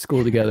to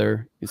school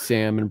together,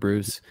 Sam and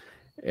Bruce,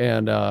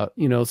 and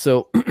you know,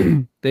 so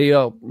they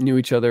all knew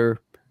each other.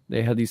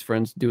 They had these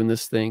friends doing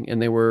this thing,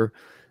 and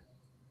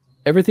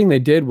everything they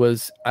did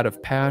was out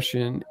of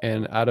passion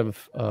and out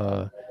of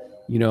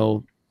you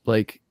know,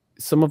 like,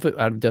 some of it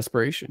out of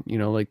desperation, you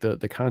know, like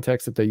the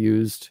contacts that they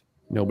used,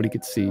 nobody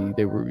could see.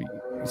 They were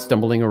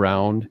stumbling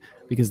around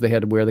because they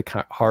had to wear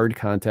the hard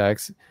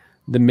contacts.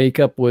 The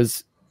makeup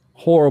was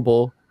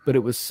horrible, but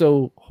it was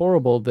so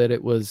horrible that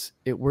it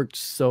worked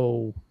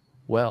so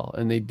well,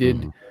 and they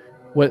did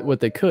what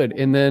they could.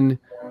 And then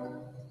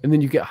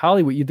you get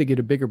Hollywood, they get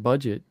a bigger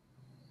budget,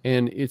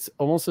 and it's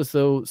almost as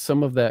though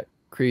some of that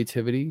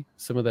creativity,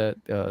 some of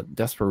that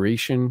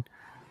desperation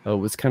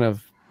was kind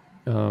of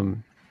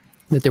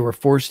that they were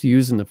forced to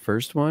use in the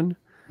first one.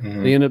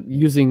 They end up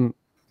using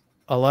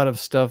a lot of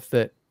stuff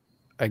that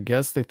I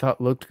guess they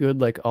thought looked good,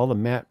 like all the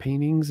matte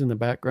paintings in the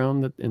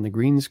background in the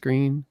green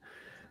screen,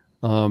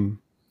 and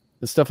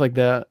stuff like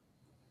that.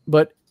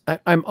 But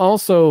I'm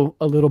also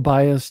a little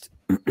biased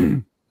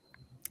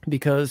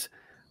because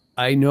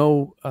I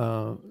know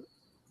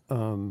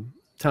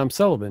Tom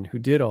Sullivan, who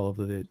did all of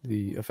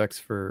the effects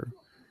for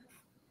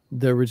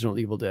the original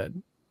Evil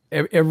Dead.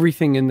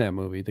 Everything in that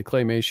movie, the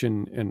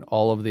claymation and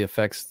all of the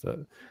effects,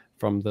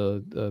 from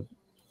the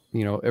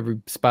you know, every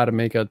spot of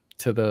makeup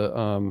to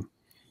the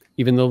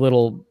even the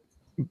little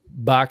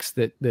box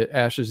that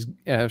Ash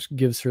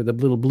gives her, the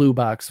little blue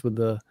box with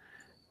the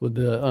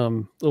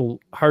little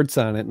hearts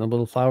on it and the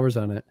little flowers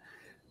on it.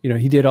 You know,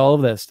 he did all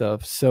of that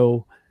stuff.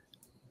 So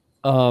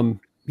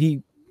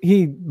he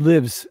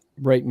lives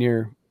right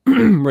near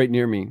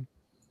me,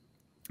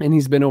 and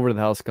he's been over to the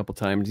house a couple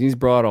times. He's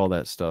brought all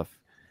that stuff.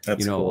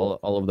 That's, you know, cool.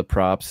 all of the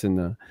props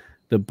and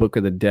the Book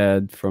of the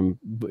Dead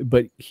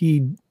but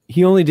he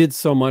only did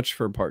so much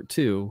for part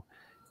 2,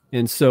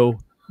 And so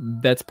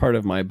that's part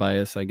of my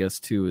bias, I guess,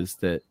 too, is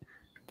that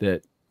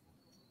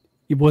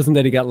it wasn't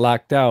that he got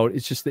locked out.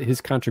 It's just that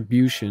his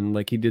contribution,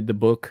 like he did the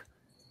book,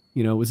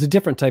 was a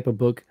different type of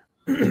book.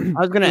 I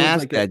was going to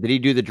ask that. Did he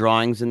do the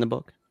drawings in the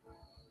book?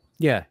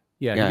 Yeah.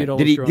 He did all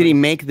did he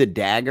make the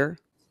dagger?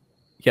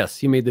 Yes,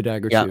 he made the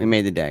dagger. Yeah, too. he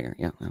made the dagger.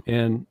 Yeah.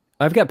 And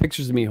I've got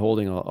pictures of me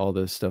holding all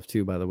this stuff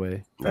too, by the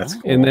way. That's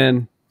cool. And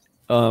then,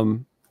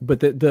 but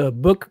the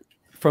book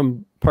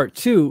from part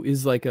 2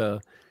 is like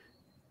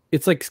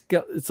it's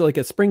like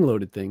a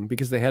spring-loaded thing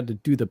because they had to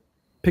do the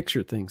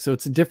picture thing. So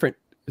it's a different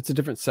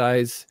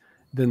size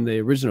than the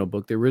original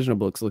book. The original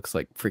book looks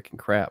like freaking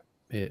crap.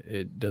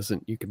 It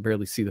doesn't. You can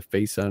barely see the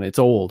face on it. It's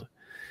old.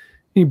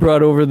 He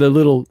brought over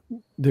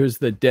there's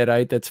the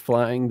deadite that's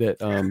flying that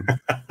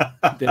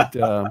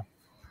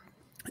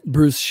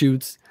Bruce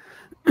shoots.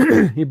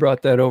 He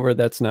brought that over.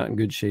 That's not in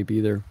good shape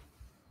either.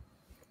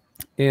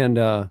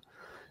 And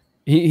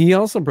he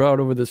also brought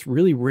over this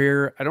really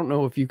rare, I don't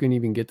know if you can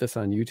even get this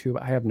on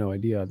YouTube. I have no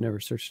idea. I've never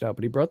searched it out,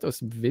 but he brought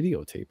this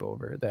videotape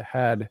over that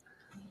had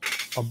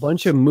a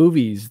bunch of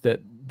movies that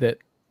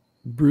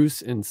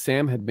Bruce and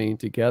Sam had made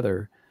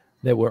together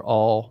that were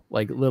all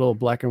like little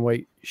black and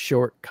white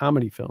short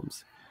comedy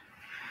films.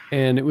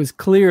 And it was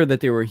clear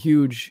that they were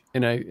huge.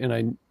 And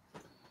I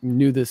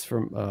knew this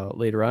from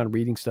later on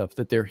reading stuff,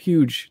 that they're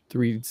huge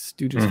Three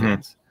Stooges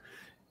fans.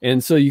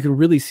 And so you can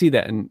really see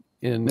that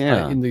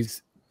in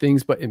these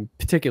things, but in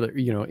particular,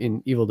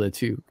 in Evil Dead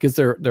 2, because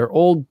their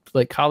old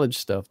like college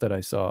stuff that I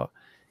saw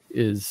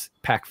is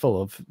packed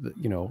full of,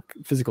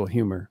 physical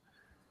humor.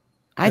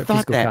 I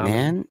thought that, comedy.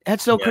 Man,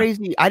 that's so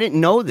crazy. I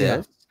didn't know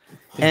this.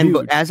 Yeah.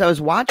 But as I was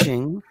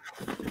watching,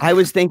 I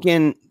was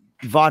thinking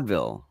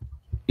vaudeville.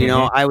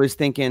 I was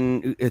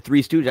thinking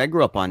Three Stooges. I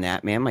grew up on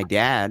that, man. My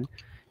dad,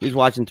 he was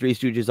watching Three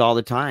Stooges all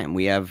the time.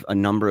 We have a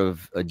number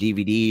of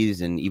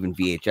DVDs and even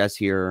VHS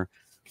here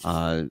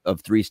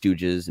of Three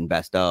Stooges and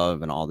best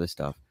of and all this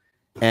stuff.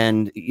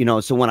 And,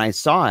 so when I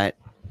saw it,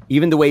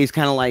 even the way he's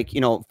kind of like,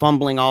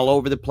 fumbling all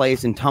over the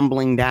place and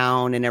tumbling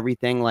down and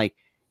everything, like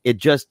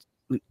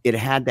it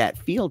had that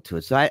feel to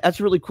it. So that's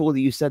really cool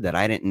that you said that.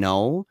 I didn't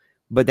know.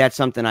 But that's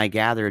something I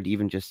gathered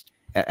even just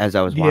as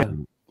I was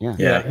watching.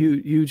 Yeah.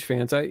 Huge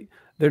fans. They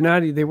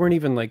weren't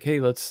even like,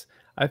 hey,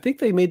 I think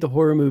they made the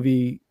horror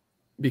movie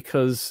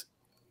because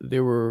they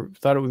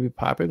thought it would be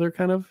popular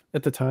kind of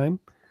at the time.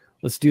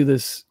 Let's do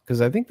this.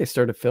 Cause I think they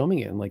started filming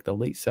it in like the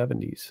late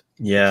 70s.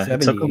 Yeah.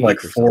 It took them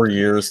like 4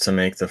 years to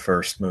make the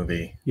first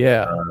movie.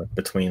 Yeah.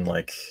 Between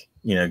like,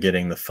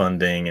 getting the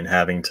funding and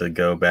having to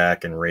go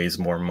back and raise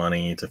more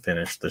money to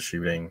finish the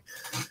shooting.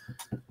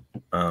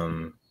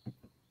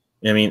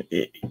 I mean,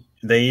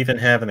 they even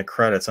have in the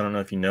credits. I don't know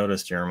if you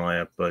noticed,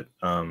 Jeremiah, but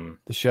the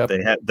Shep.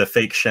 They had the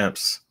fake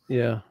Sheps.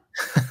 Yeah.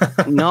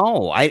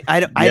 No, I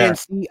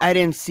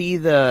didn't see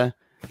the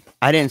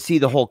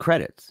whole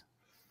credits.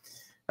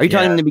 Are you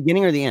talking in the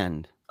beginning or the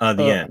end?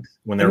 The end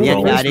when they're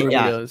rolling.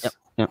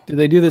 Yep. Did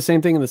they do the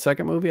same thing in the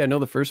second movie? I know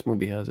the first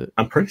movie has it.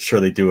 I'm pretty sure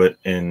they do it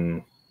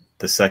in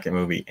the second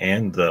movie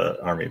and the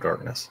Army of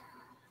Darkness.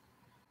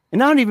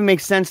 And that don't even make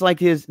sense, like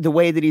the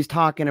way that he's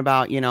talking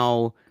about,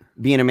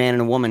 being a man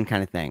and a woman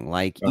kind of thing.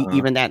 Like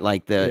even that,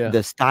 like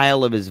the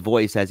style of his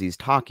voice as he's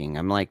talking.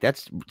 I'm like,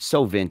 that's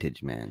so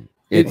vintage, man.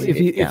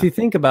 If you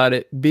think about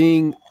it,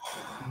 being,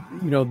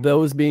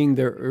 those being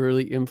their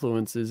early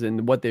influences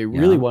and what they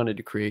really wanted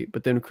to create,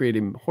 but then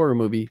creating a horror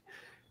movie,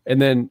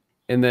 and then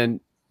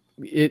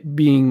it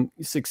being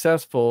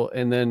successful,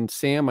 and then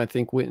Sam, I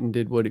think, went and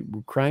did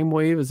Crime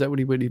Wave. Is that what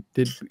he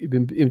did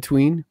in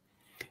between?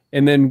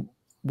 And then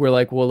we're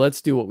like, well,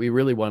 let's do what we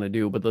really want to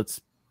do, but let's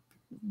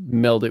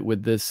meld it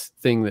with this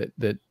thing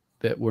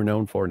that we're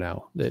known for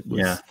now, that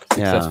was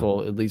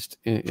successful, at least,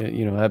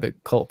 have a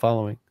cult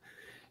following.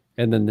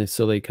 And then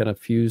they kind of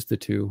fused the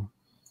two.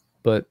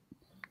 But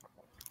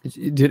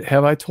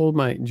have I told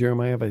my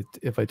Jeremiah,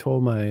 if I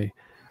told my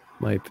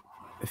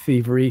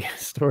thievery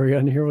story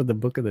on here with the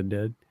Book of the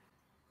Dead?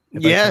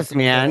 Yes,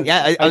 man.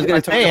 Yeah, I was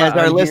going to say, as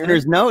our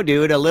listeners know,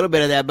 dude, a little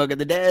bit of that Book of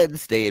the Dead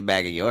stayed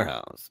back at your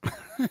house.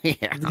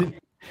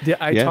 Did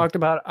I talked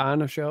about it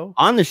on a show?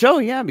 On the show,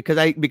 yeah, because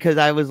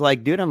I was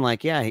like, dude, I'm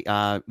like,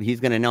 he's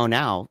gonna know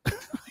now,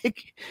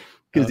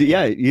 because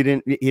he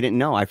didn't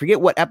know. I forget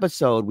what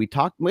episode we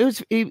talked. It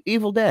was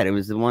Evil Dead. It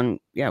was the one.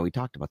 Yeah, we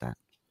talked about that.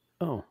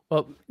 Oh,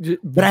 well,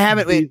 but I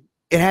haven't.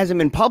 It hasn't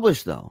been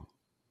published though.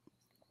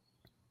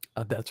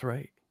 That's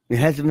right. It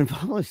hasn't been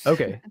published.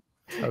 Okay.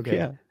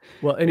 Yeah.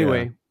 Well,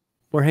 anyway,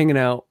 we're hanging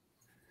out.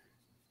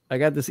 I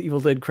got this Evil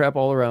Dead crap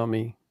all around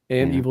me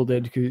and Evil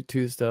Dead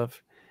 2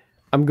 stuff.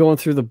 I'm going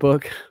through the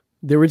book,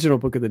 the original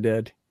Book of the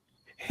Dead.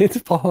 It's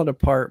falling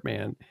apart,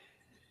 man.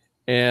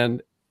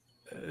 And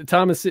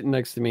Tom is sitting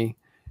next to me,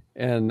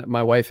 and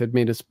my wife had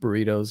made us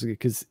burritos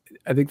because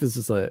I think this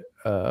is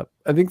the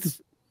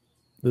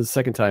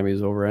second time he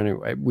was over.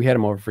 Anyway, we had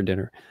him over for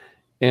dinner,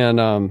 and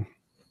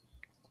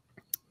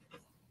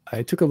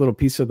I took a little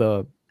piece of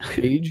the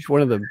page,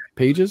 one of the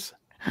pages,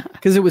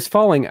 because it was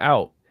falling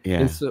out. Yeah.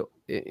 And so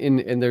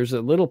and there's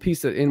a little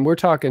piece of, and we're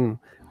talking,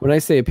 when I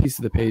say a piece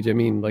of the page, I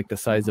mean like the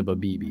size of a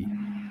BB.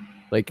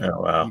 Like,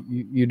 Oh, wow.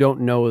 you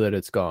don't know that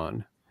it's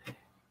gone.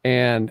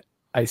 And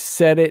I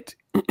said it,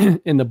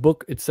 and the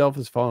book itself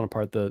is falling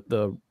apart.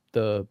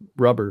 The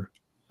rubber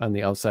on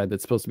the outside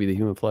that's supposed to be the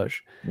human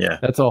flesh. Yeah.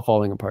 That's all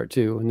falling apart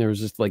too. And there was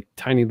just like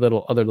tiny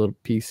other little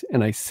piece.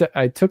 And I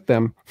took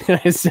them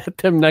and I set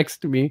them next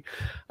to me,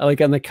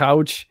 like on the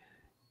couch.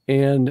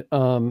 And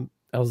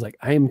I was like,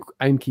 I'm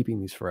keeping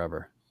these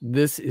forever.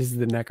 This is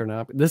the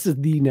Necronomicon. This is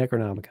the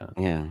Necronomicon.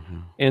 Yeah.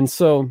 And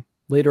so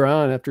later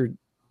on, after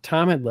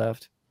Tom had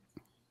left,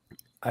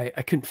 I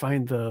couldn't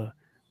find the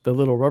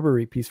little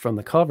rubbery piece from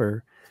the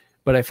cover,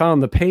 but I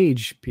found the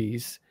page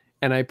piece.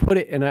 And I put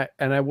it,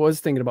 and I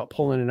was thinking about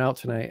pulling it out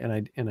tonight, and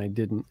I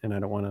didn't, and I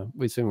don't want to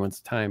waste anyone's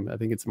time. I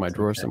think it's in my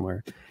drawer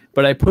somewhere,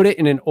 but I put it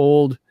in an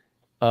old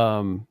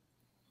Tylenol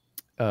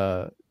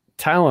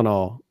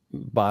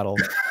bottle.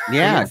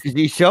 Yeah, because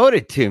you showed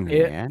it to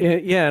me, man.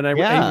 Yeah, and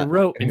I even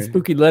wrote in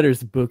Spooky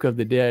Letters, the Book of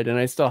the Dead, and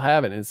I still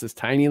have it. And it's this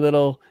tiny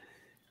little,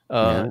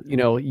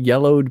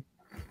 yellow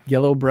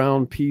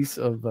brown piece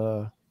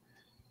of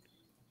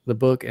the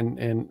book,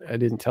 and I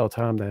didn't tell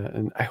Tom that,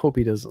 and I hope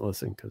he doesn't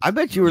listen. Cause I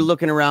bet you were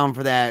looking around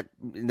for that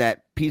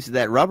piece of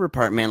that rubber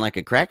part, man, like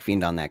a crack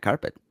fiend on that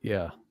carpet.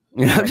 Yeah,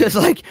 just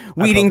like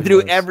weeding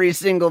through every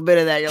single bit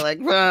of that. You're like,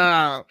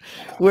 oh,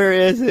 where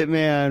is it,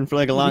 man? For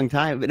like a long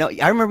time. But no,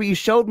 I remember you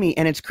showed me,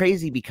 and it's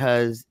crazy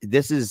because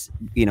this is,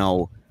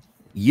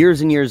 years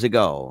and years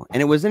ago,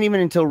 and it wasn't even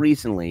until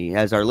recently,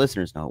 as our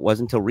listeners know, it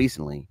wasn't until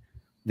recently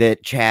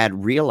that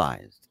Chad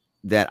realized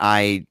that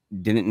I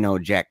didn't know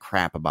jack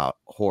crap about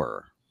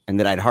horror. And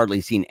that I'd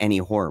hardly seen any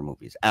horror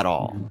movies at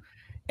all. Mm-hmm.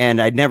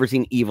 And I'd never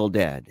seen Evil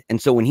Dead. And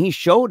so when he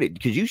showed it,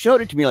 because you showed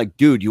it to me like,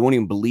 dude, you won't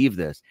even believe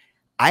this.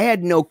 I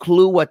had no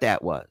clue what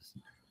that was.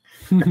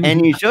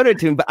 And you showed it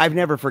to me, but I've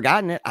never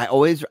forgotten it.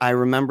 I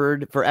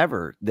remembered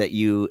forever that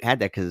you had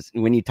that, because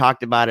when you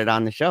talked about it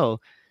on the show,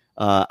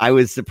 I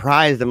was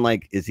surprised. I'm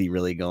like, is he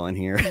really going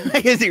here?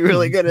 Is he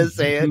really going to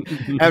say it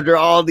after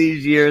all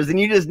these years? And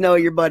you just know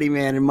your buddy,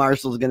 man, and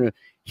Marshall's going to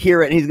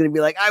hear it, and he's going to be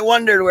like, I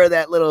wondered where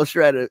that little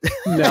shred of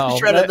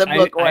the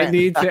book went. I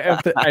need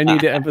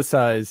to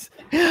emphasize,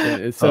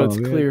 so it's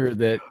clear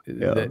that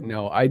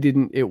no, I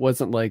didn't. It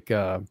wasn't like,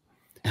 I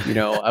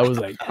was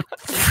like,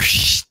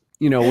 it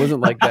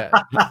wasn't like that.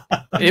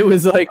 It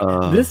was like,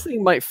 this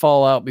thing might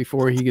fall out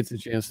before he gets a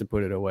chance to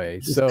put it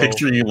away. So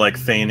picture you like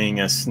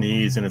feigning a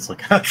sneeze, and it's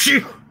like,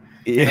 achoo.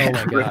 Yeah.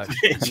 Oh my gosh.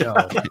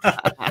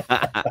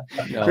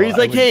 No, he's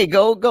like, hey,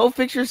 go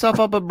fix yourself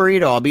up a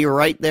burrito. I'll be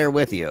right there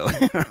with you.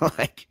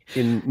 Like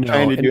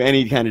trying to do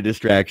any kind of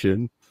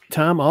distraction.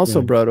 Tom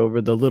also brought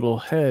over the little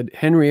head,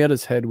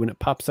 Henrietta's head, when it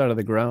pops out of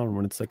the ground,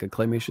 when it's like a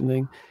claymation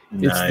thing.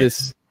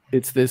 Nice.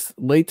 It's this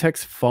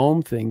latex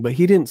foam thing, but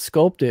he didn't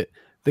sculpt it.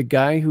 The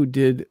guy who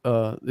did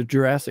the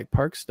Jurassic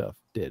Park stuff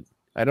did.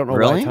 I don't know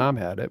why Tom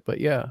had it, but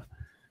yeah.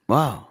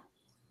 Wow.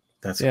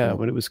 That's cool.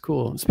 But it was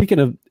cool. Speaking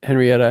of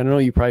Henrietta, I know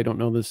you probably don't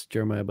know this,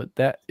 Jeremiah, but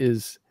that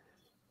is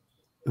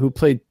who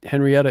played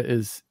Henrietta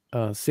is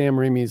Sam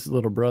Raimi's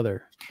little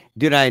brother.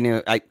 Dude, I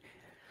knew. I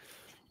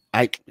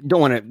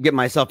don't want to get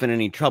myself in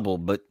any trouble,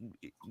 but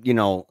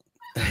I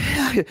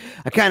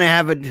kind of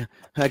have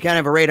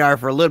a radar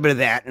for a little bit of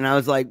that, and I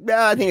was like,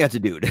 I think that's a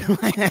dude.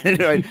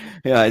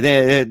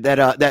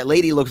 That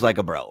lady looks like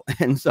a bro,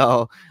 and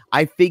so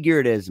I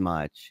figured as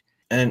much.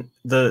 And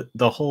the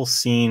whole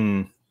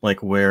scene,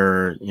 like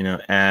where,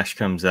 Ash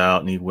comes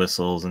out and he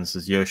whistles and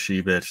says, yo,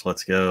 she bitch,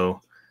 let's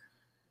go.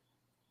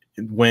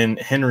 When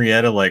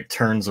Henrietta like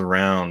turns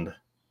around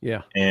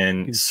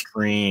and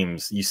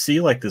screams, you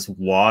see like this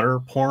water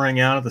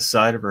pouring out of the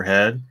side of her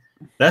head.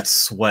 That's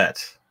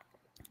sweat.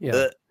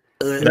 Yeah.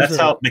 That's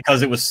how,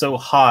 because it was so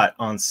hot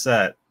on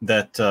set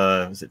that,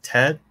 was it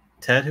Ted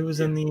who was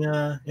in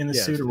the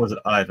suit, or was it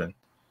Ivan?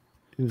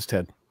 It was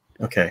Ted.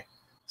 Okay.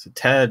 So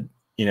Ted,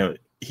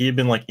 he had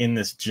been like in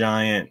this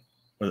giant,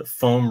 was it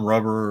foam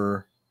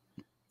rubber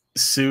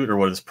suit, or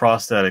what is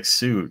prosthetic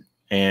suit,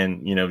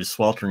 and just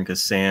sweltering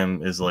because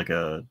Sam is like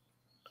a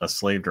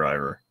slave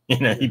driver.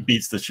 He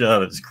beats the shit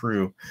out of his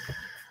crew.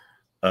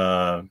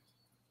 That's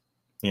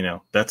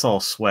all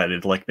sweat.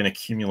 It like been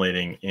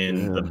accumulating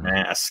in the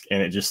mask,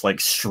 and it just like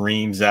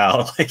streams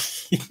out. Like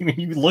when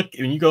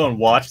you go and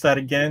watch that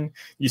again,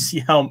 you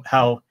see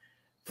how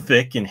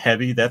thick and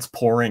heavy that's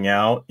pouring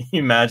out.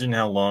 Imagine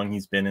how long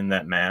he's been in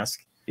that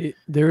mask.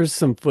 There's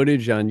some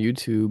footage on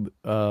YouTube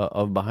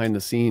of behind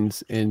the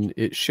scenes, and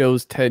it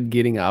shows Ted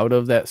getting out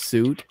of that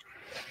suit,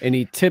 and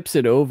he tips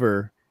it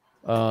over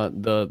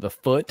the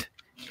foot,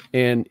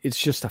 and it's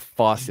just a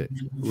faucet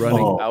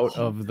running out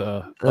of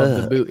the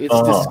boot.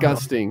 It's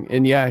disgusting.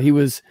 And yeah, he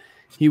was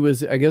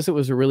I guess it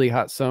was a really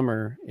hot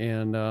summer,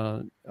 and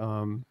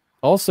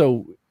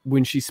also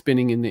when she's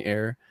spinning in the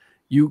air,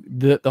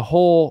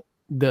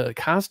 the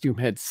costume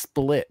had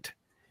split,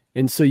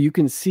 and so you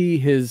can see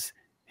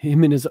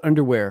him in his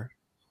underwear.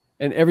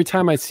 And every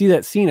time I see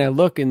that scene, I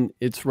look, and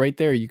it's right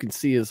there. You can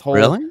see his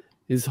whole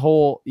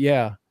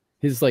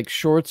his like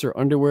shorts or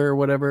underwear or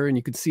whatever, and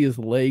you can see his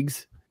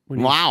legs. when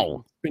he's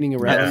Wow. spinning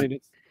around, and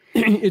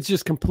it's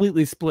just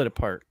completely split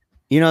apart.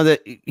 You know,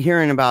 that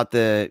hearing about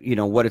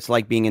what it's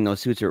like being in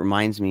those suits, it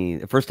reminds me,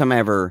 the first time I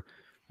ever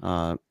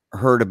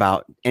heard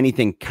about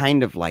anything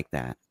kind of like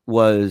that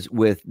was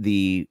with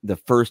the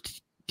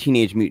first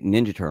Teenage Mutant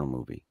Ninja Turtle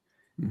movie.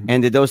 Mm-hmm.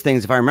 And did those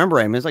things, if I remember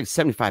right, it was like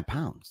 75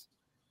 pounds.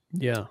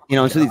 Yeah.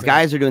 So these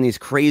guys are doing these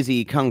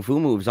crazy kung fu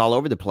moves all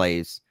over the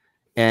place.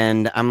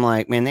 And I'm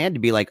like, man, they had to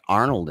be like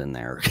Arnold in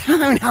there.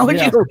 I mean, how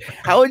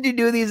would you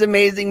do these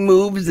amazing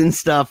moves and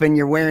stuff? And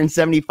you're wearing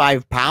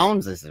 75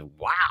 pounds. I said,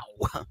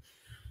 wow.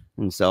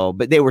 And so,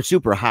 but they were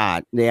super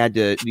hot. They had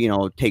to,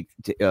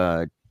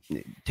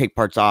 take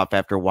parts off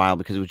after a while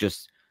because it was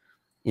just,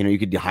 you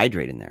could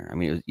dehydrate in there. I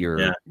mean,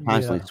 you're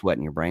constantly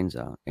sweating your brains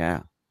out.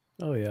 Yeah.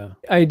 Oh yeah.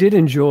 I did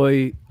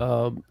enjoy,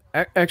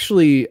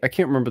 actually, I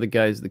can't remember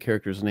the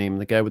character's name,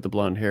 the guy with the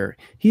blonde hair.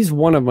 He's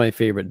one of my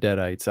favorite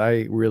Deadites.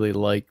 I really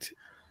liked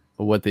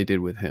what they did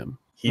with him.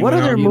 What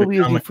other movie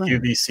is he from?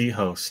 QVC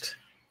host.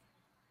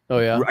 Oh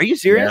yeah. Are you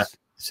serious? Yeah,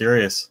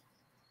 serious.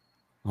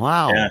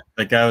 Wow. Yeah,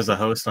 that guy was a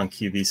host on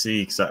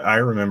QVC because I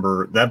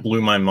remember that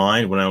blew my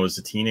mind when I was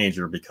a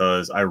teenager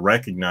because I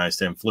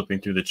recognized him flipping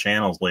through the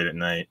channels late at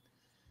night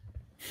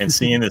and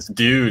seeing this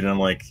dude, and I'm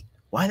like,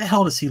 why the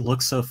hell does he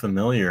look so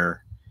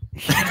familiar?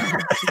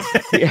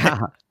 Yeah.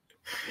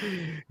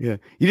 You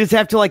just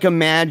have to like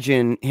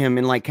imagine him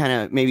and like kind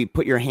of maybe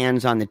put your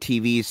hands on the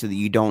TV so that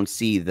you don't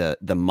see the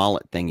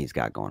mullet thing he's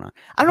got going on.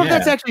 I don't know if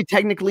that's actually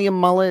technically a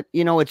mullet.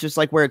 It's just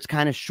like where it's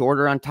kind of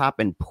shorter on top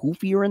and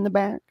poofier in the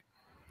back.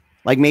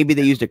 Like maybe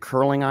they used a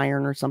curling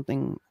iron or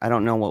something. I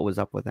don't know what was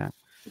up with that.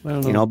 I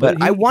don't know,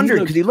 but I wondered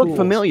because he looked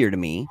familiar to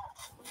me.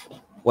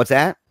 What's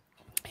that?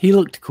 He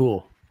looked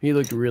cool. He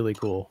looked really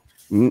cool.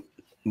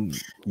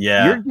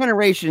 Yeah. Your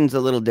generation's a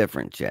little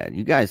different, Chad.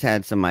 You guys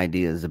had some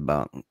ideas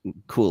about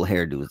cool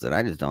hairdos that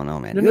I just don't know,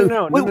 man.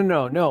 No.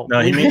 No,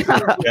 he means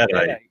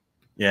Deadite.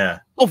 Yeah.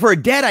 Oh, for a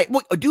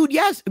Deadite. Dude,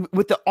 yes.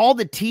 With all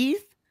the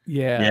teeth?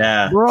 Yeah.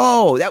 Yeah.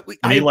 Bro,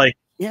 he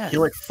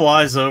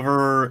flies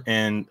over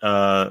and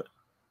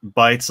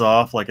bites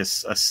off like a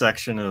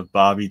section of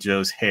Bobby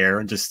Joe's hair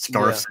and just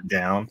scarfs it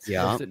down.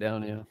 Yeah. Scarfs it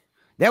down, yeah.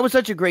 That was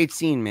such a great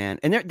scene, man.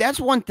 And that's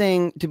one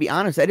thing, to be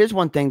honest, that is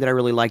one thing that I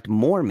really liked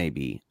more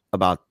maybe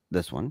about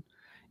this one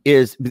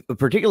is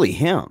particularly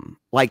him.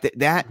 Like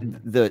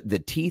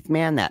the teeth,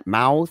 man, that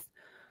mouth,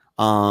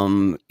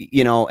 and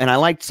I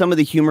liked some of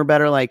the humor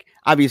better. Like,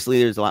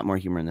 obviously there's a lot more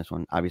humor in this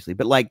one, obviously,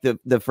 but like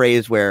the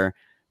phrase where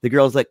the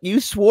girl's like, you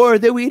swore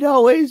that we'd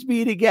always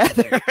be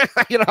together.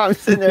 I'm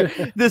sitting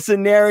there, the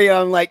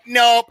scenario, I'm like,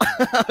 nope.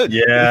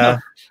 Yeah.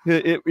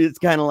 It's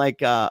kind of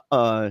like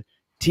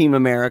Team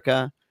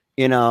America.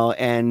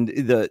 And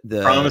the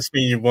promise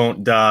me you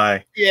won't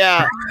die.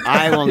 Yeah,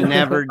 I will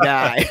never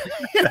die.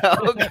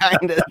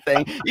 Kind of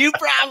thing. You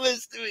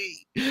promised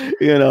me.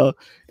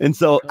 And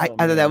so I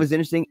thought that was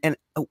interesting. And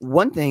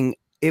one thing,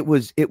 it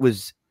was.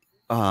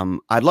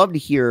 I'd love to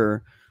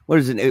hear what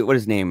is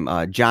his name?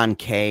 John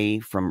Kay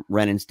from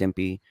Ren and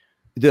Stimpy.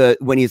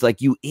 When he's like,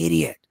 "You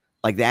idiot,"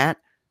 like that,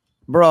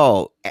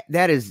 bro.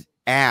 That is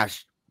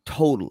Ash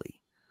totally.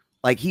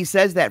 Like he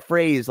says that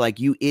phrase, like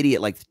 "you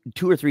idiot," like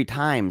 2 or 3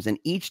 times, and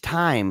each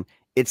time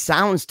it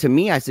sounds to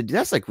me, I said,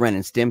 "That's like Ren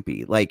and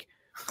Stimpy,"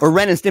 or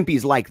Ren and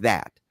Stimpy's like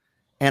that,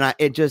 and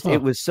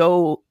it was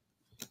so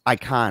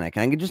iconic,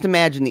 and I can just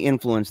imagine the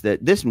influence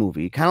that this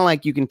movie, kind of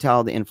like you can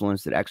tell the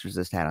influence that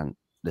Exorcist had on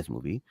this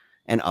movie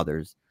and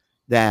others,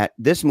 that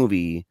this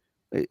movie,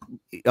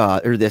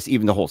 or this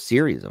even the whole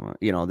series of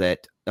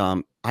that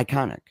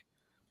iconic,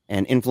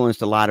 and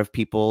influenced a lot of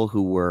people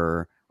who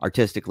were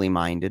artistically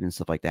minded and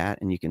stuff like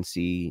that, and you can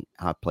see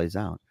how it plays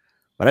out.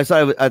 But I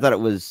thought it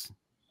was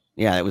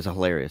a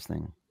hilarious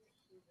thing.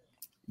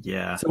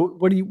 Yeah. So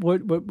what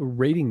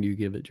rating do you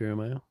give it,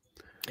 Jeremiah?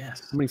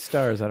 Yes. How many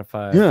stars out of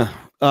 5? Yeah.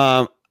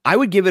 I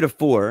would give it a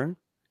 4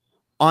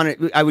 on it.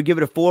 I would give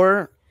it a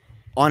 4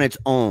 on its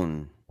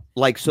own.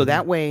 Like, so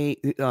that way,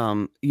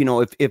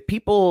 if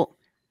people,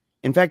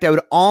 in fact, I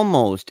would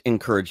almost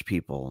encourage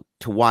people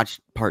to watch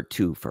part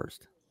 2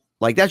 first.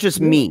 Like, that's just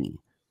me.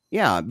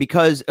 Yeah,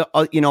 because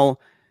I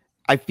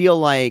feel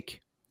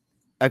like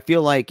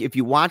if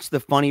you watch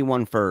the funny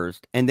one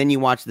first and then you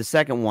watch the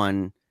second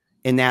one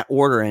in that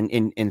order, and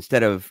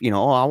instead of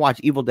I'll watch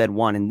Evil Dead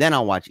 1 and then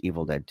I'll watch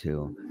Evil Dead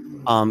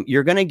 2,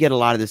 you're gonna get a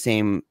lot of the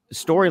same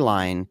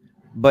storyline,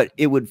 but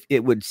it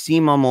would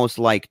seem almost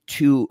like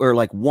 2 or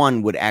like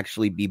 1 would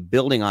actually be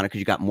building on it because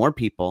you got more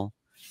people.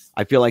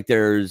 I feel like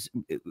there's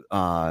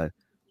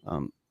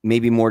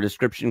maybe more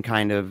description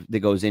kind of that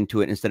goes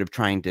into it instead of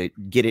trying to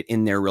get it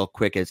in there real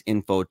quick as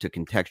info to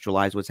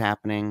contextualize what's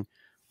happening.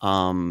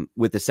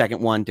 With the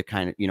second one to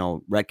kind of,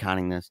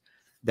 retconning this,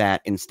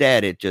 that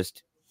instead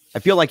I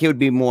feel like it would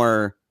be a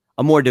more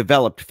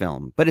developed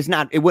film, but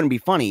it wouldn't be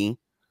funny,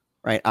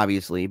 right?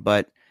 Obviously,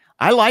 but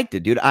I liked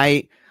it, dude.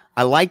 I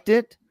liked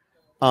it.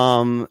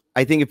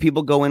 I think if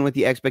people go in with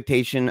the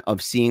expectation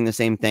of seeing the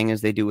same thing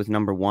as they do with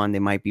number 1, they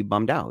might be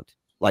bummed out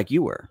like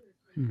you were.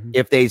 Mm-hmm.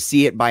 If they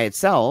see it by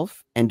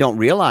itself and don't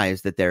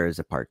realize that there is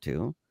a part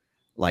 2,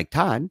 like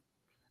Todd,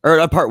 or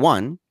a part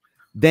 1,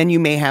 then you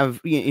may have,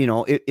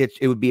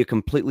 it would be a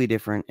completely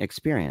different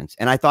experience.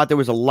 And I thought there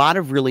was a lot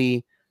of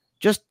really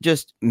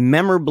just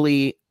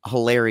memorably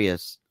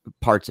hilarious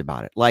parts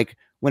about it. Like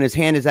when his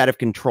hand is out of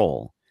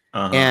control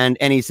and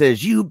he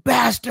says, "You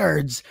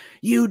bastards,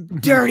 you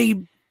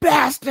dirty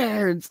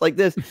bastards," like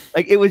this.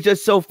 Like it was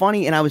just so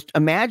funny. And I was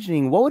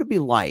imagining what would it be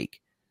like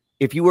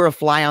if you were a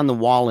fly on the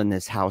wall in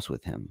this house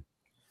with him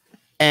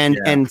and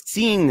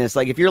seeing this,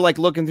 like if you're like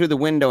looking through the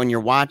window and you're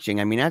watching,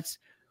 I mean, that's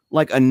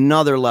like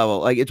another level.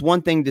 Like it's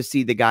one thing to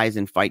see the guys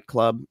in Fight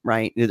Club,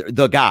 right?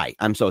 The guy,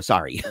 I'm so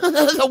sorry.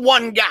 The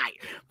one guy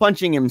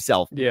punching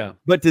himself. Yeah.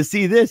 But to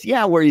see this,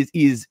 where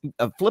he's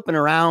flipping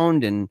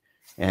around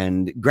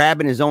and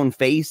grabbing his own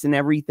face and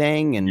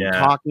everything and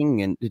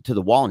talking and to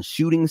the wall and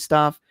shooting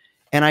stuff.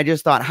 And I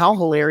just thought, how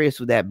hilarious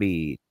would that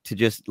be to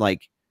just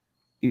like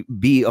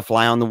be a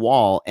fly on the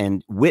wall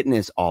and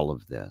witness all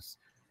of this?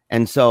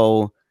 And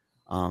so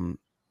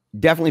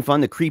definitely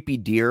fun. The creepy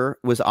deer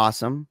was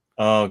awesome.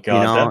 Oh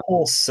God, that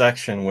whole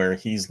section where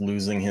he's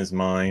losing his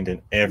mind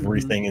and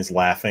everything is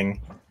laughing.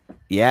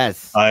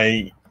 Yes.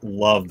 I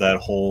love that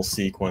whole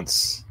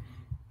sequence.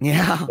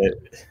 Yeah.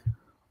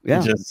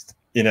 Just,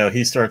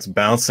 he starts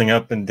bouncing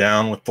up and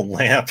down with the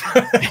lamp.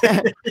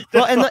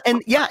 Well,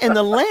 and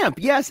the lamp.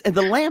 Yes. And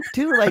the lamp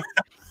too. Like,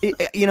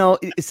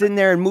 sitting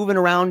there and moving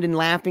around and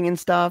laughing and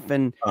stuff.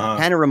 And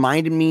kind of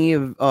reminded me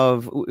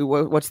of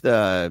what's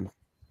the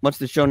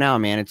show now,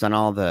 man? It's on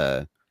all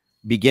the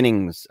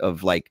beginnings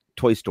of like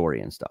Toy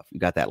Story and stuff. You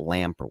got that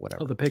lamp or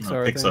whatever. Oh, the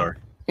Pixar. Pixar.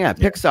 Yeah,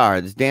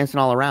 Pixar. It's dancing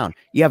all around.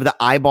 You have the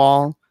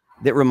eyeball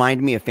that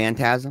reminded me of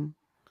Phantasm.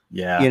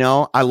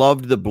 Yeah. I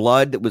loved the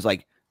blood that was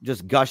like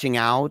just gushing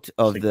out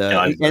of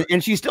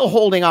and she's still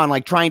holding on,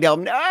 like trying to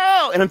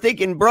no. And I'm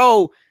thinking,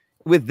 bro,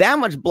 with that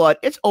much blood,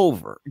 it's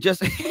over.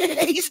 Just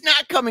he's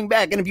not coming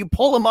back. And if you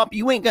pull him up,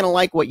 you ain't gonna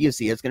like what you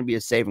see. It's gonna be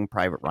a Saving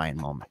Private Ryan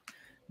moment.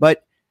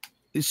 But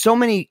so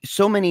many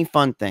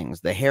fun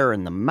things. The hair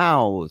in the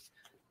mouth.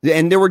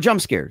 And there were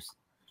jump scares.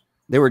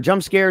 There were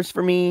jump scares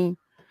for me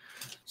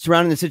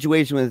surrounding the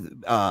situation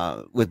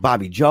with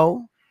Bobby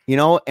Joe,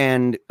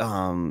 and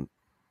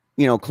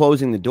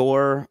closing the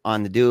door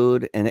on the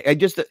dude. And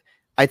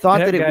I thought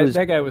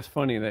that guy was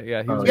funny.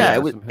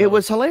 It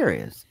was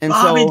hilarious. And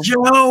Bobby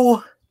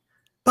Joe.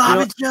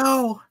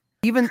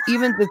 Even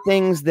the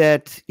things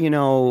that,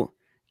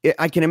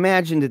 I can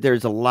imagine that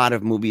there's a lot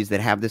of movies that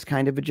have this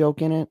kind of a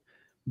joke in it.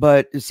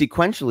 But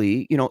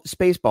sequentially,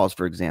 Spaceballs,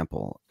 for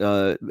example,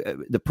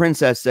 the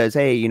princess says,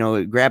 "Hey,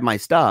 grab my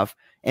stuff."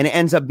 And it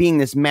ends up being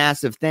this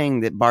massive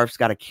thing that Barf's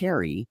got to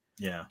carry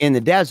in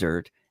the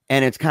desert.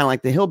 And it's kind of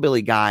like the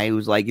hillbilly guy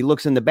who's like, he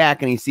looks in the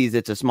back and he sees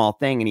it's a small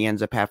thing and he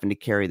ends up having to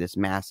carry this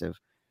massive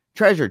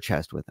treasure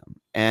chest with him.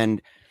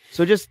 And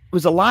so just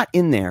was a lot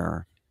in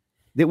there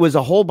that was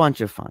a whole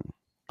bunch of fun.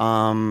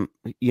 And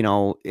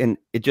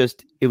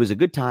it was a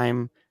good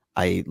time.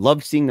 I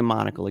loved seeing the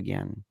monocle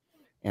again.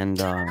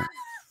 And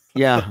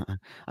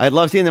I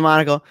love seeing the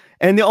monocle.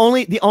 And the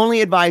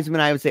only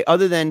advisement I would say,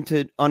 other than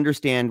to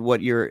understand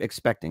what you're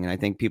expecting, and I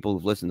think people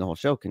who've listened to the whole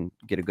show can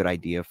get a good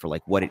idea for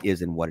like what it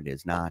is and what it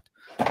is not.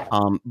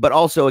 But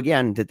also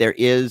again, that there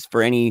is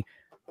for any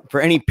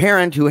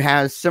parent who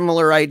has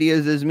similar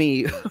ideas as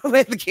me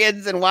with the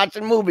kids and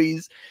watching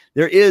movies,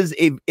 there is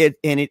and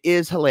it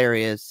is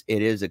hilarious.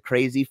 It is a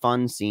crazy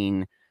fun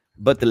scene,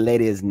 but the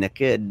lady is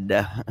naked,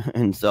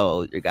 and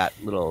so you got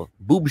little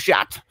boob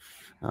shot.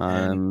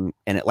 And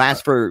it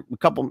lasts for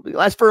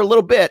a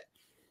little bit.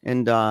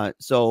 And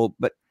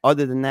but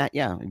other than that,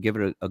 I'd give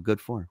it a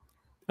good 4.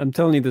 I'm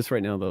telling you this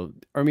right now, though.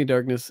 Army of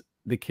Darkness,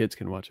 the kids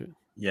can watch it.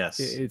 Yes.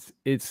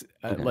 It's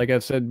okay. Like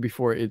I've said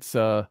before, it's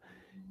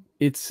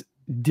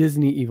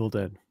Disney Evil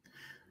Dead.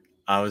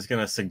 I was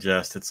going to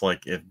suggest it's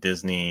like if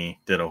Disney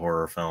did a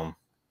horror film,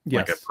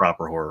 like a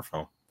proper horror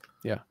film.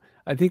 Yeah.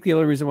 I think the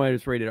only reason why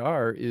it's rated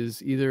R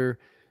is either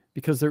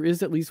because there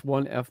is at least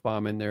one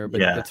F-bomb in there, but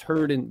it's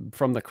heard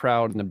from the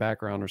crowd in the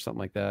background or something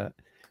like that.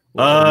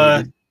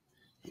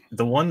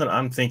 The one that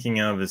I'm thinking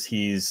of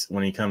is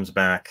when he comes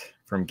back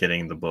from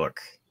getting the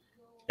book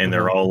and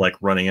they're all like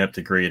running up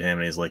to greet him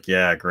and he's like,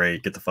 "Yeah,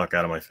 great. Get the fuck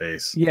out of my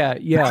face." Yeah.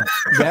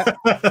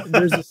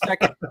 There's a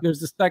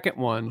second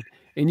one,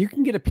 and you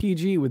can get a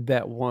PG with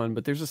that one,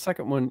 but there's a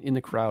second one in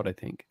the crowd, I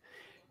think.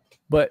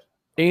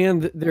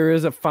 And there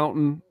is a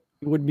fountain.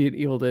 It wouldn't be an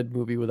Evil Dead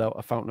movie without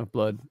a fountain of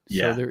blood.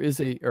 So there is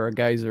a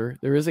geyser.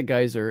 There is a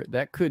geyser.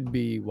 That could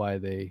be why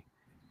they.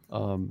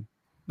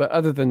 But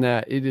other than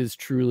that, it is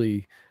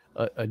truly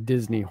a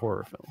Disney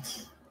horror film.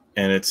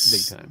 And it's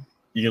big time.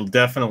 You'll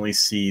definitely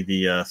see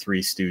the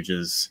Three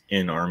Stooges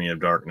in Army of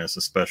Darkness,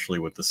 especially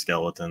with the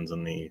skeletons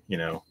and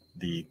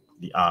the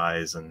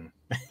eyes and.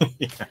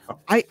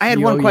 I had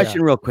one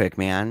question real quick,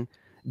 man.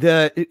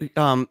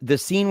 The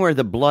scene where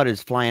the blood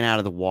is flying out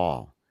of the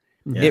wall.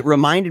 Yeah. It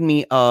reminded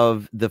me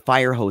of the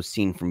fire hose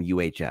scene from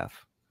UHF,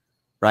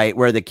 right?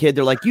 Where the kid,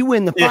 they're like, "You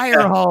win the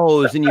fire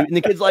hose," and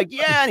the kid's like,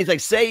 "Yeah," and he's like,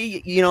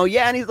 "Say,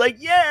 yeah," and he's like,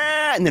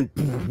 "Yeah," and then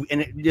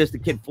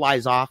the kid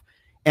flies off.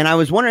 And I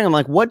was wondering, I'm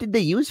like, what did they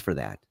use for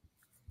that?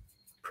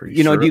 pretty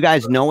You know, sure. do you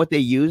guys know what they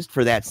used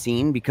for that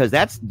scene? Because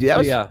that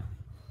was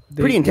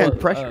pretty intense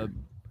pressure.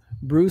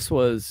 Bruce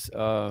was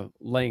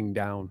laying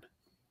down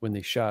when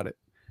they shot it.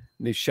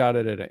 And they shot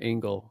it at an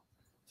angle,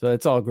 so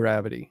it's all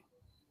gravity.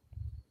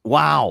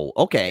 Wow.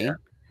 Okay.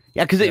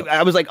 Yeah, because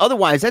I was like,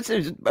 otherwise, that's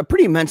a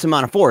pretty immense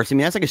amount of force. I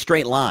mean, that's like a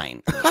straight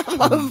line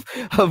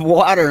of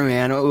water,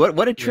 man.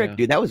 What a trick,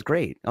 dude. That was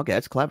great. Okay,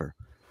 that's clever.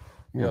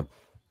 Yeah.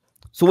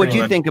 So, what do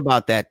you think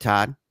about that,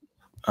 Todd?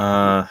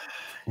 How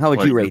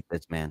would you rate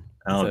this, man?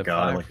 Oh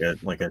God,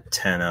 like a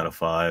 10 out of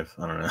 5.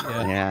 I don't know.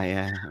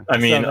 Yeah. I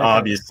mean,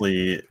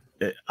 obviously,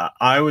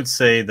 I would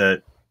say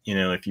that, you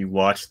know, if you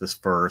watch this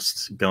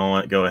first, go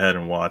ahead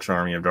and watch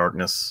Army of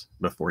Darkness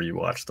before you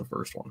watch the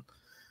first one.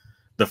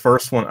 The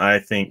first one, I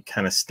think,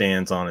 kind of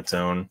stands on its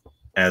own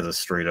as a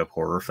straight up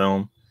horror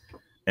film,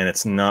 and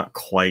it's not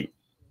quite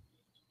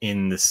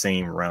in the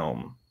same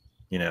realm,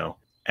 you know,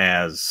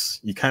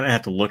 as you kind of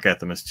have to look at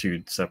them as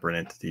two separate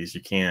entities.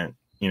 You can't,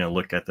 you know,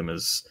 look at them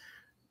as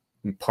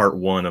part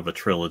one of a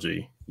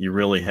trilogy. You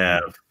really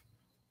have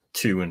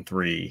 2 and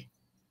 3,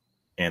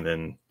 and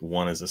then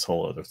 1 is this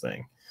whole other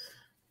thing.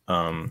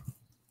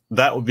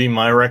 That would be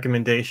my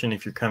recommendation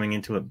if you're coming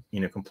into it, you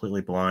know,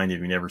 completely blind. If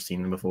you've never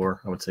seen them before,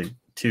 I would say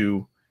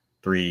 2,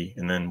 3,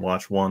 and then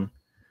watch 1.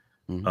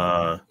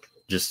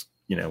 Just,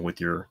 you know, with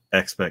your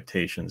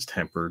expectations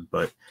tempered.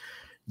 But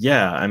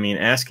yeah, I mean,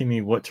 asking me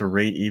what to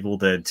rate Evil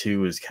Dead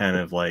 2 is kind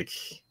of like,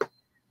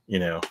 you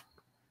know,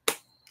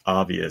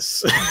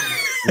 obvious.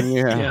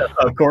 Yeah.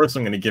 Of course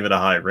I'm going to give it a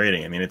high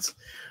rating. I mean, it's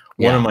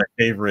one of my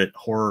favorite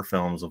horror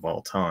films of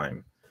all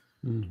time.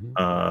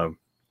 And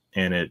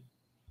it,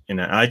 you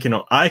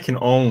know, I can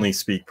only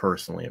speak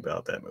personally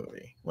about that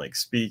movie. Like,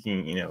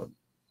 speaking, you know,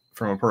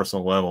 from a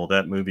personal level,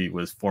 that movie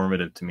was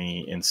formative to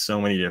me in so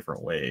many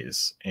different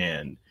ways,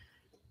 and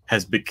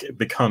has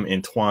become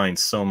entwined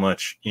so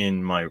much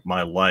in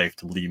my life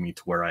to lead me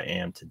to where I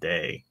am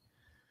today.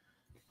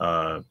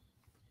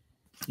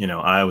 You know,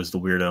 I was the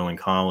weirdo in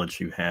college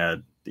who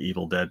had the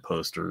Evil Dead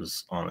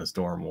posters on his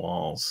dorm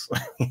walls.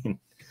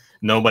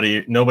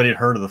 Nobody had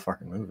heard of the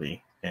fucking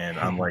movie, and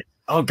I'm like,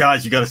 oh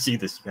guys, you got to see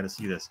this. You got to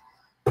see this.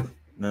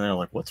 And then they're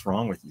like, what's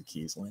wrong with you,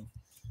 Kiesling?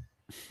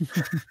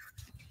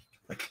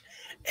 Like,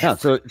 yeah,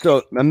 so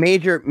a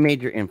major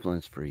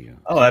influence for you.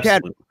 Oh,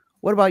 absolutely. Chad,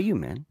 what about you,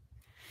 man?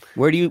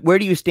 Where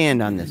do you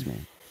stand on this,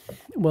 man?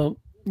 Well,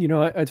 you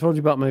know, I told you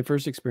about my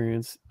first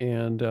experience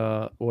and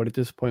what a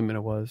disappointment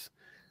it was.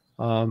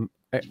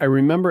 I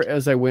remember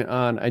as I went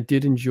on, I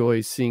did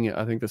enjoy seeing it.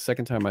 I think the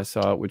second time I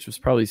saw it, which was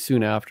probably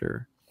soon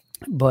after,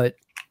 but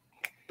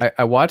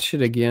I watched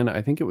it again.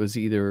 I think it was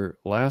either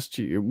last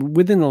year,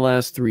 within the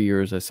last 3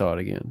 years, I saw it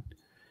again.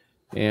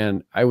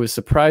 And I was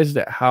surprised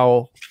at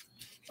how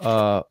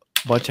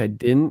much I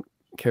didn't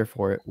care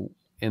for it.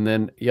 And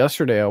then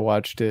yesterday I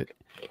watched it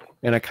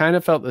and I kind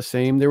of felt the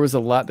same. There's a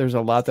lot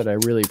that I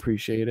really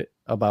appreciated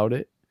about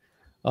it.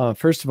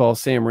 First of all,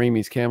 Sam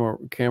Raimi's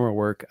camera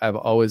work, I've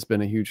always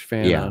been a huge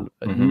fan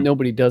of.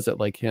 Nobody does it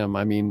like him.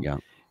 I mean,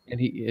 and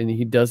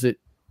he does it,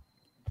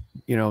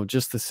 you know,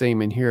 just the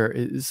same in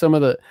here. Some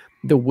of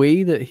the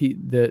way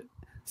that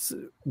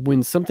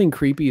when something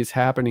creepy is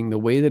happening, the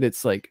way that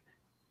it's like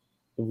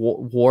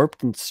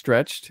warped and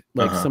stretched,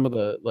 like some of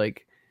the,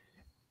 like,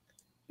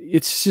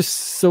 it's just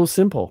so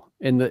simple.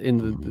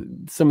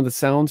 And some of the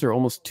sounds are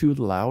almost too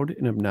loud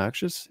and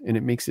obnoxious, and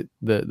it makes it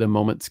the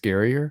moment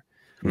scarier.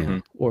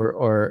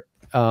 Or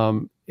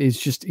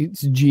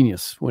it's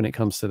genius when it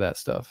comes to that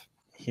stuff.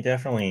 He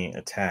definitely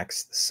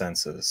attacks the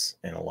senses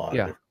in a lot of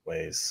different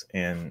ways,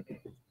 and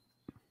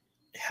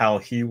how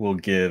he will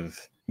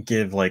give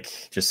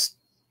like just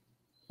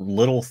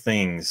little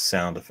things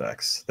sound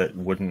effects that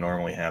wouldn't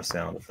normally have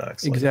sound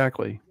effects.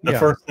 Exactly. Like the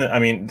first, I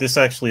mean, this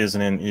actually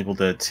isn't in Evil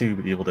Dead 2,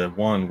 but Evil Dead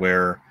 1,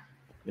 where,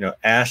 you know,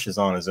 Ash is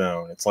on his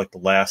own. It's like the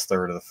last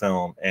third of the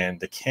film, and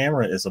the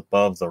camera is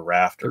above the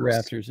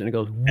rafters. And it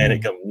goes, and it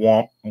goes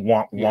womp,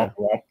 womp, womp,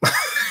 womp.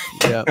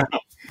 Yeah.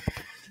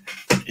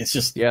 It's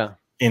just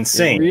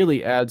insane. It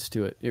really adds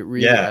to it. It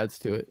really adds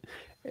to it.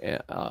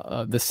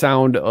 The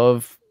sound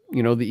of,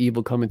 you know, the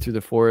evil coming through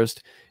the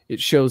forest, it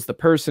shows the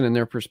person in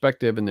their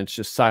perspective, and it's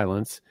just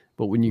silence.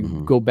 But when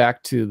you go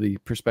back to the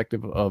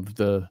perspective of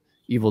the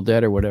Evil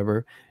Dead or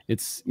whatever,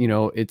 it's, you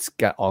know, it's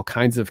got all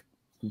kinds of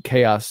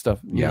chaos stuff,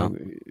 you know,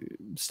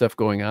 stuff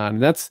going on.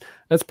 And that's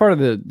part of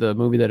the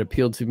movie that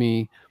appealed to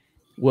me,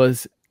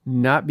 was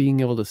not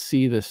being able to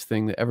see this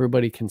thing that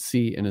everybody can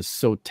see and is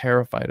so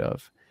terrified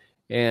of.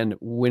 And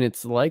when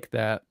it's like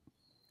that,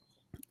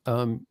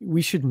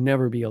 we should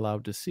never be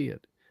allowed to see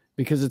it,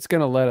 because it's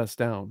going to let us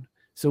down.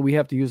 So we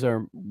have to use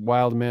our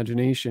wild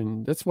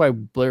imagination. That's why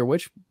Blair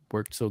Witch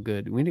worked so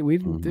good. We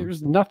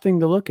there's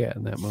nothing to look at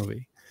in that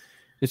movie.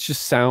 It's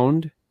just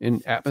sound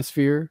and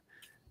atmosphere,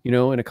 you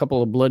know, and a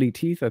couple of bloody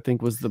teeth, I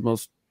think, was the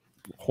most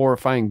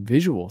horrifying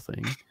visual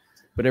thing.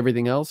 But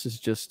everything else is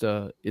just,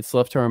 it's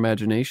left to our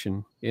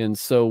imagination. And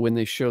so when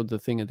they showed the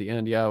thing at the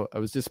end, I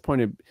was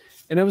disappointed.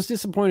 And I was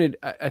disappointed,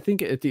 I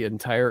think, at the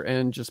entire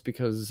end, just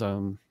because,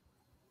 and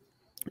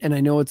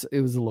I know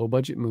it was a low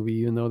budget movie,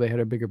 even though they had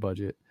a bigger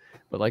budget.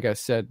 But like I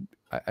said,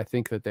 I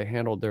think that they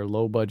handled their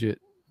low budget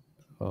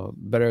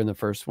better in the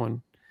first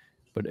one.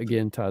 But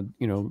again, Todd,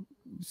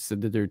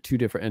 said that they're two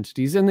different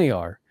entities, and they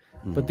are,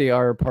 but they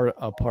are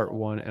a part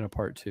one and a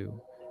part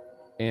two.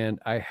 And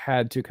I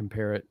had to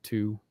compare it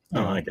to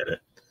I get it.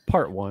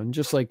 part one,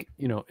 just like,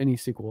 any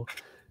sequel.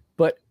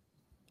 But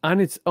on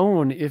its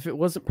own, if it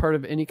wasn't part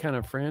of any kind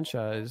of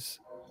franchise,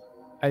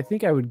 I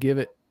think I would give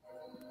it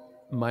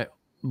my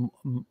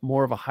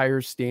more of a higher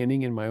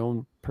standing in my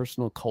own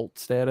personal cult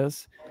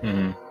status.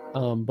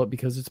 But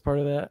because it's part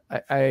of that,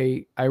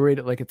 I rate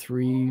it like a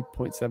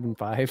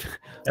 3.75.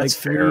 That's like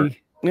fair.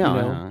 3,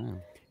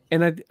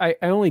 and I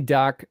only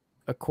dock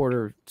a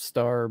quarter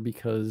star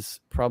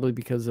probably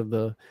because of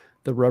the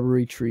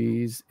rubbery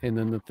trees and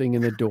then the thing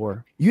in the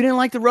door. You didn't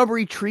like the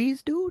rubbery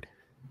trees, dude?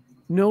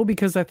 No,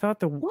 because I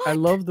thought I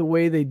love the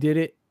way they did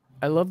it.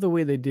 I love the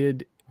way they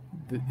did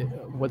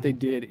what they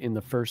did in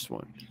the first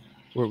one,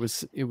 where it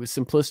was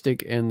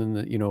simplistic, and then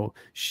the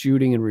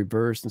shooting in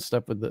reverse and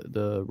stuff with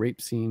the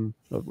rape scene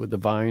with the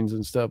vines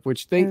and stuff,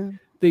 which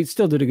they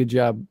still did a good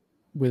job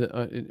with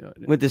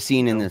the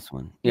scene in this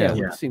one. With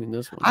the scene in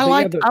this one. I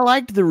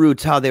liked the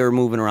roots, how they were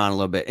moving around a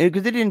little bit,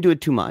 because they didn't do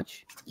it too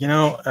much. It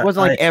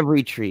wasn't like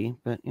every tree,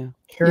 but yeah.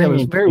 It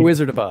was very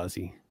Wizard of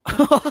Ozzy.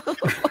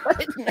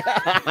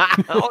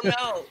 Oh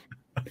no.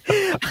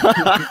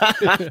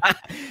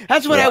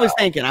 That's what I was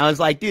thinking. I was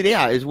like, dude,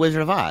 it's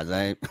Wizard of Oz.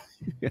 Now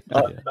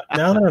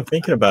that I'm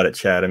thinking about it,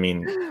 Chad, I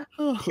mean,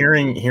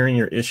 hearing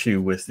your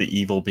issue with the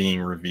evil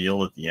being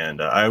revealed at the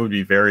end, I would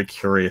be very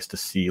curious to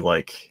see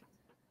like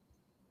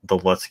the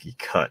Lutsky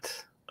cut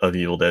of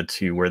Evil Dead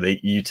 2, where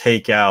you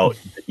take out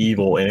the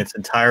evil and it's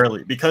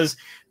entirely, because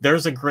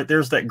there's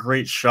that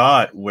great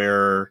shot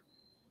where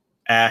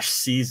Ash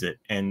sees it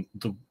and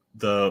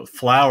the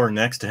flower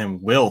next to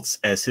him wilts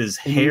as his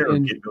hair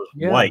goes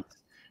white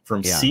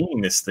from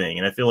seeing this thing.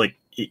 And I feel like,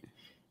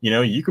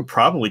 you could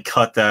probably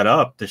cut that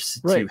up to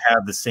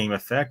have the same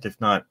effect, if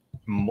not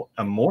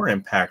a more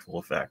impactful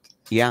effect.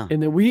 Yeah.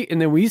 And then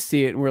we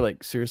see it and we're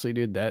like, seriously,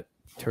 dude, that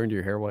turned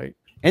your hair white.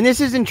 And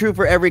this isn't true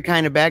for every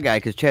kind of bad guy,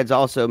 because Chad's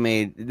also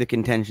made the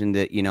contention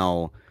that,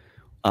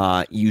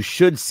 you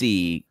should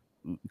see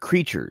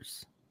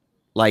creatures.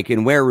 Like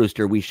in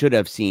Were-Rooster, we should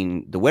have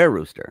seen the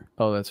Were-Rooster.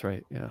 Oh, that's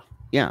right. Yeah.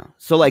 Yeah.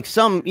 So like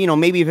some,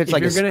 maybe if it's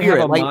like you're a gonna spirit,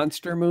 have a like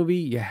monster movie,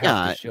 you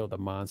have to show the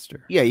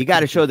monster. Yeah, you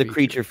got to show the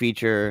creature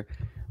feature.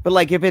 But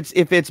like if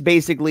it's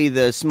basically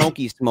the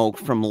smoky smoke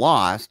from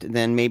Lost,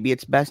 then maybe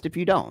it's best if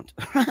you don't.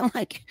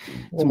 Like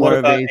it's more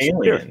of a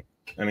Alien.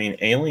 I mean,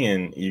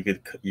 Alien, you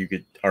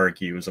could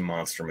argue is a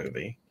monster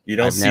movie. You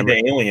don't see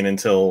the alien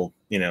until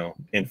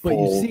in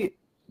full.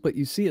 But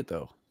you see it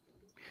though.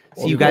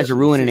 See, you guys are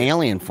ruining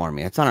Alien for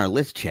me. It's on our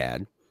list,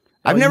 Chad.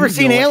 I've never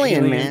seen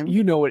Alien, man.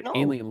 You know what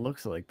Alien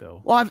looks like,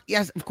 though. Well,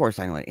 yes, of course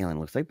I know what Alien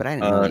looks like, but I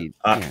didn't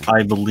know.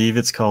 I believe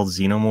it's called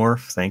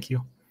Xenomorph. Thank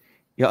you.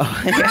 Yeah.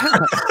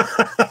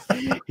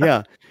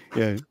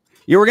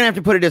 We're gonna have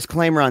to put a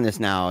disclaimer on this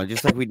now,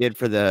 just like we did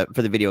for the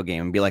video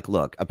game, and be like,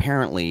 look,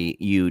 apparently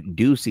you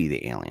do see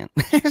the alien.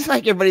 It's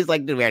like everybody's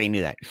like, dude, we already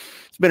knew that.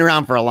 It's been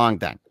around for a long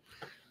time.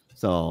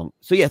 So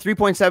yeah,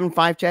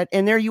 3.75, Chad,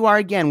 and there you are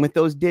again with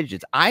those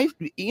digits.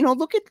 Look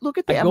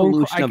at the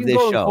evolution of this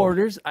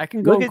show. I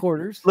can go in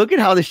quarters. Look at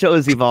how the show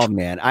has evolved,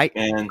 man. I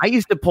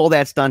used to pull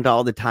that stunt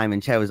all the time,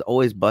 and Chad was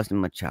always busting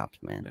my chops,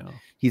 man. No.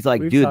 He's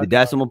like, dude, the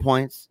decimal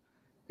points,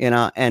 and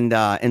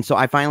so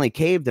I finally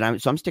caved, and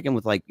I'm sticking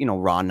with like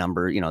raw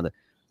number, the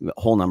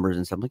whole numbers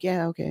and stuff. I'm like,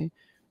 yeah, okay,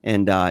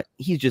 and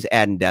he's just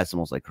adding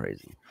decimals like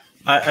crazy.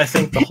 I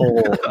think the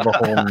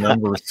whole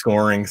number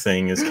scoring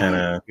thing is kind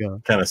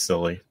of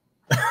silly.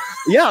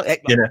 Yeah,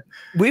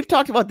 we've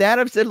talked about that.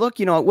 I've said, look,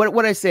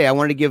 what I say. I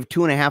wanted to give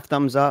 2.5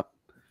 thumbs up.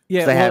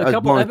 Yeah, I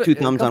was born with 2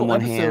 thumbs on one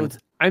hand.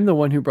 I'm the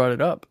one who brought it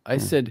up. I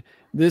said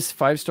this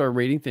 5-star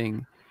rating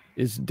thing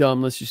is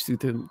dumb. Let's just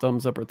do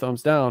thumbs up or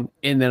thumbs down.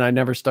 And then I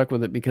never stuck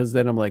with it, because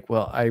then I'm like,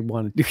 well, I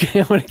want to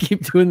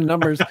keep doing the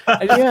numbers.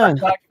 I just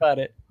talk about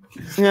it.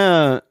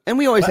 Yeah, and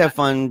we always have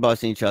fun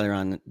busting each other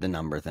on the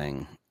number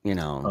thing.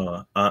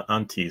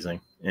 I'm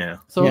teasing. Yeah.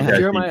 So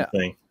Jeremiah,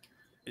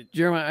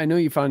 I know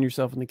you found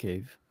yourself in the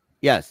cave.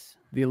 Yes.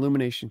 The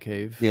Illumination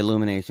Cave.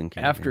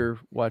 After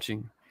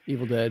watching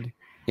Evil Dead.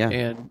 Yeah.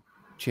 And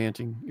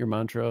chanting your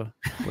mantra,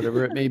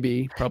 whatever it may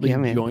be. Probably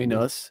join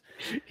us.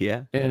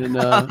 Yeah. And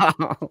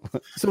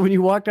so when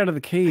you walked out of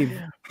the cave,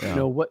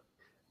 what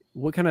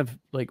kind of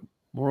like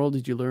moral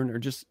did you learn, or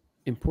just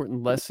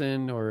important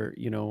lesson, or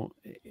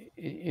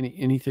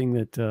anything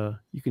that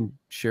you can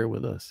share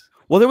with us?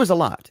 Well, there was a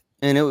lot.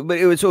 And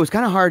it was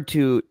kind of hard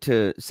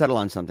to settle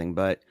on something,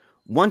 but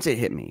once it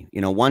hit me,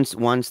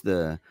 once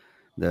the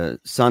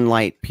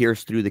sunlight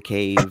pierced through the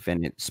cave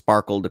and it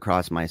sparkled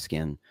across my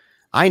skin,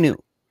 I knew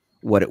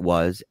what it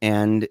was.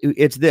 And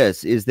it's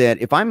that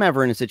if I'm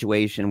ever in a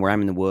situation where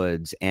I'm in the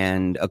woods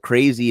and a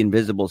crazy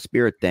invisible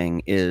spirit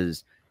thing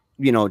is,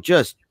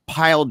 just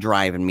pile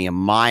driving me a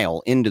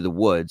mile into the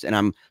woods and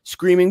I'm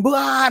screaming,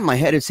 blah, and my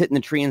head is hitting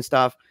the tree and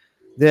stuff,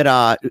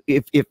 that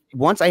if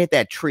once I hit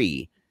that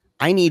tree,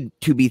 I need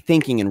to be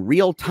thinking in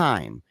real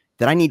time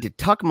that I need to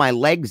tuck my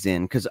legs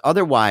in because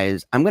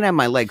otherwise I'm going to have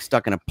my legs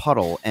stuck in a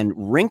puddle, and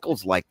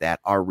wrinkles like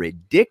that are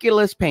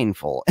ridiculous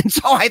painful. And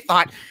so I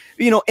thought,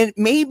 and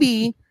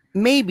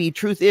maybe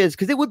truth is,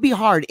 because it would be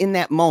hard in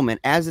that moment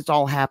as it's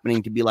all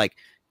happening to be like,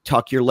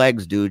 tuck your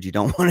legs, dude. You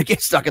don't want to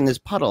get stuck in this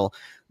puddle.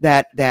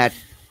 That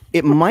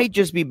it might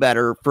just be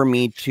better for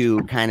me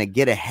to kind of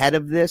get ahead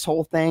of this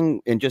whole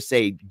thing and just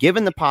say,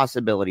 given the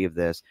possibility of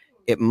this,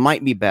 it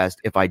might be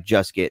best if I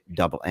just get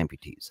double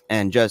amputees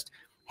and just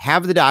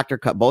have the doctor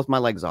cut both my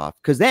legs off.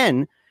 Because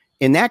then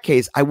in that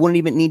case, I wouldn't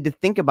even need to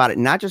think about it,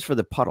 not just for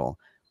the puddle,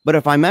 but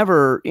if I'm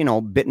ever,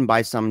 bitten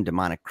by some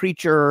demonic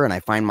creature and I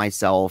find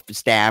myself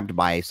stabbed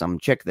by some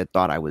chick that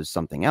thought I was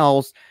something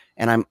else,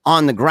 and I'm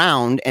on the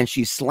ground and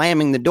she's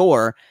slamming the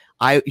door,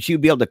 she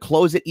would be able to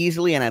close it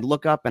easily, and I'd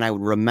look up and I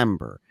would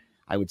remember.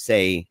 I would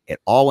say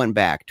it all went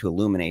back to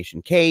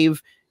Illumination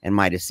Cave and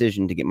my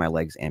decision to get my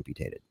legs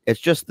amputated. It's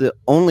just the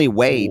only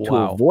way to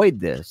avoid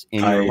this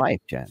in your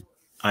life, Chad.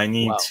 I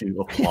need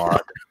to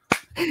applaud.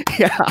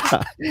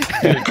 Yeah.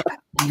 Dude,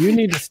 you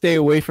need to stay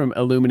away from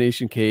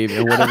Illumination Cave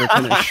and whatever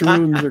kind of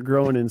shrooms are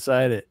growing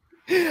inside it.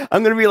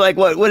 I'm going to be like,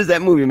 what is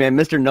that movie, man?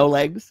 Mr. No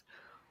Legs?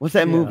 What's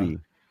that movie?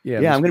 Yeah,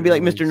 I'm going to be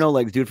like Mr. No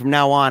Legs, dude. From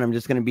now on, I'm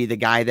just going to be the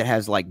guy that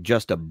has like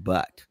just a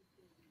butt.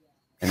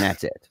 And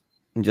that's it.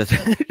 And just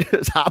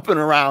hopping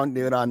around,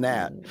 dude, on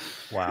that.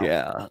 Wow.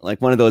 Yeah,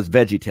 like one of those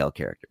VeggieTale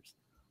characters.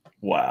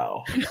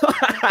 Wow.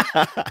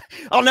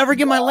 I'll never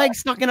get my legs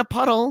stuck in a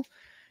puddle.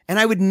 And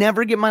I would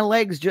never get my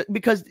legs just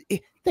because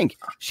think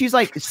she's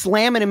like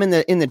slamming him in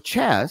the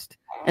chest,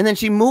 and then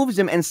she moves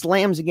him and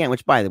slams again,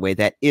 which, by the way,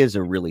 that is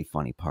a really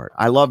funny part.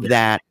 I love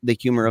that, the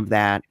humor of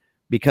that,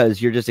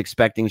 because you're just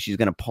expecting she's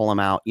going to pull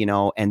him out,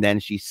 and then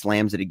she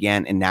slams it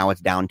again, and now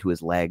it's down to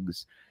his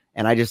legs.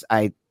 And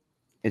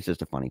it's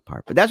just a funny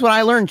part. But that's what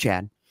I learned,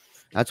 Chad.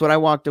 That's what I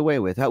walked away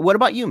with. What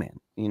about you, man?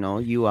 You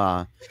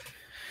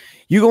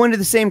go into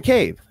the same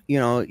cave.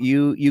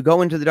 You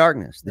go into the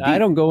darkness. I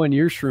don't go in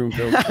your shroom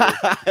field.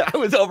 I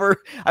was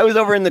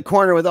over in the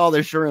corner with all the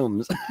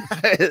shrooms.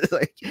 It's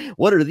like,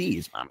 what are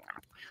these?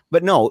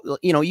 But no,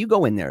 you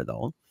go in there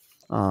though.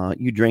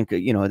 You drink,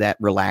 that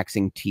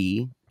relaxing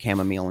tea,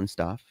 chamomile and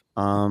stuff,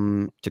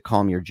 to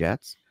calm your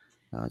jets,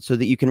 so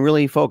that you can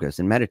really focus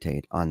and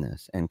meditate on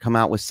this and come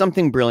out with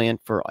something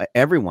brilliant for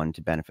everyone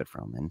to benefit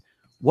from. And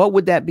what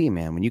would that be,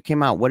 man? When you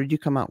came out, what did you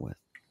come out with?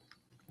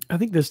 I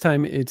think this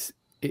time it's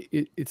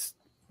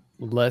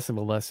less of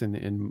a lesson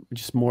and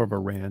just more of a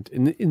rant.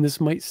 And this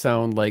might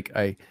sound like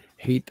I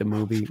hate the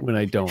movie when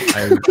I don't.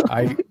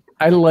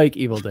 I like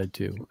Evil Dead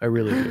 2. I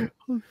really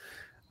do.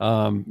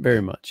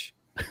 Very much.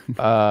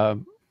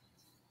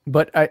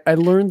 But I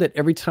learned that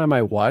every time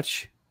I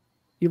watch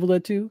Evil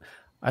Dead 2,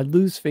 I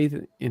lose faith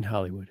in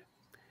Hollywood.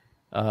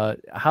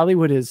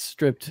 Hollywood has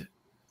stripped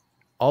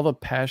all the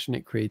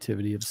passionate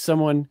creativity of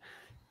someone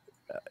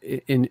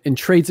and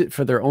trades it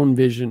for their own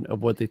vision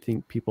of what they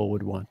think people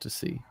would want to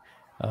see.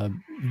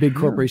 Big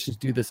corporations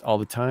do this all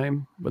the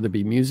time, whether it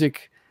be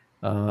music.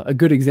 A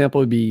good example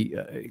would be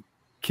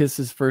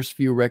Kiss's first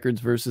few records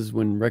versus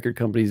when record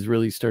companies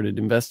really started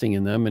investing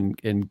in them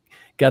and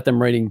got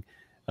them writing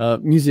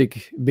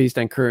music based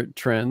on current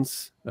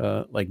trends,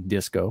 like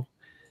disco.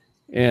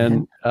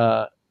 And,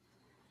 or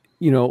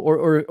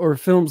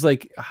films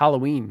like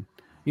Halloween,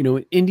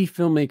 indie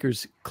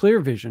filmmakers' clear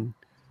vision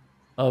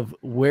of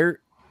where,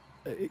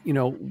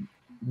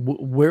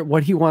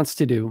 what he wants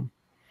to do,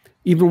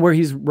 even where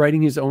he's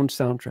writing his own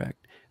soundtrack.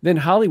 Then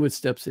Hollywood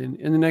steps in,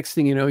 and the next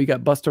thing you know, you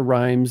got Busta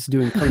Rhymes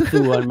doing Kung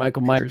Fu on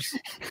Michael Myers.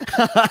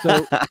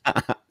 So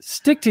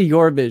stick to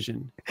your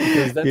vision,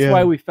 because that's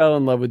why we fell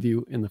in love with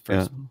you in the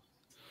first one.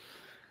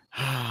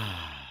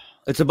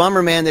 It's a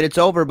bummer, man, that it's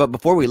over. But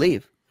before we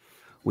leave,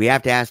 we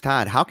have to ask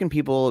Todd, how can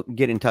people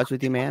get in touch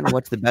with you, man?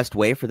 What's the best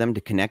way for them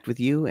to connect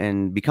with you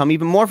and become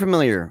even more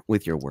familiar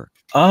with your work?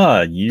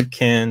 You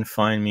can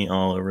find me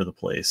all over the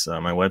place.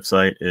 My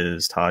website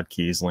is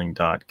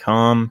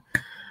toddkiesling.com.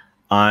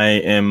 I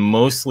am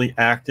mostly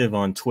active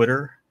on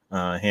Twitter.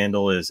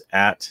 Handle is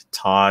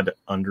 @Todd_Kiesling.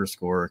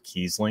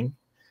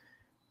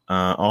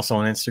 Also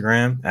on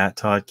Instagram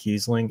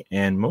 @Todd_Kiesling.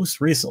 And most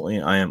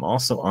recently, I am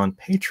also on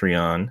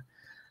Patreon.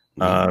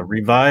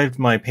 Revived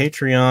my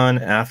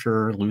Patreon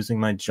after losing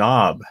my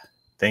job.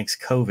 Thanks,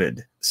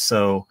 COVID.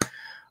 So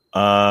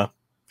if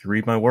you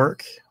read my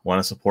work, want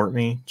to support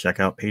me, check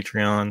out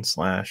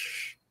Patreon/Todd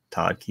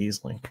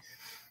Kiesling.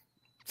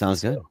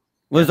 Sounds good.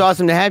 Well, it's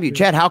awesome to have you.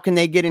 Chad, how can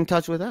they get in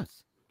touch with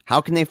us? How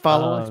can they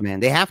follow us,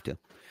 man? They have to.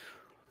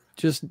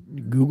 Just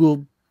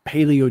Google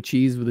Paleo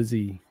Cheese with a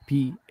Z.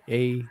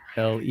 PALEOCHEEZE.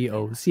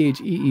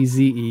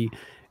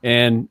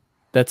 And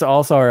that's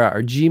also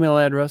our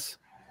Gmail address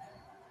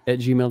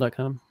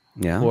 @gmail.com.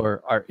 Yeah.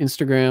 Or our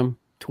Instagram,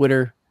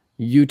 Twitter,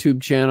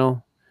 YouTube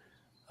channel.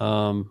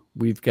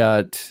 We've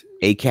got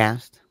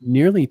Acast.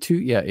 Nearly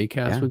Acast.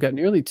 Yeah. We've got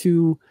nearly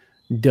 24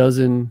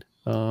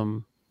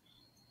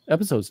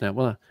 episodes now.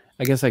 Well,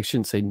 I guess I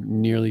shouldn't say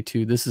nearly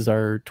 2. This is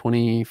our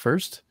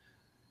 21st.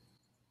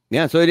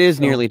 Yeah, so it is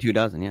nearly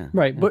 24. Yeah.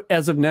 Right. But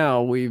as of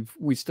now, we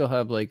still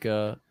have like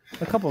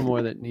a couple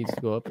more that needs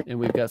to go up, and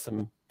we've got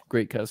some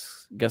great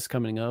guests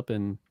coming up,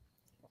 and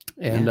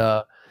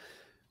it's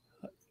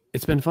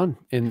been fun.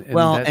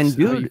 And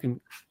dude,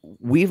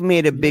 we've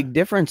made a big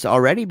difference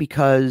already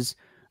because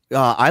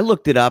I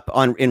looked it up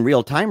in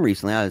real time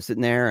recently. I was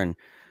sitting there and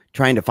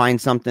trying to find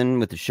something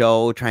with the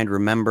show, trying to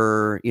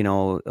remember,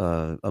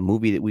 a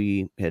movie that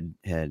we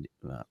had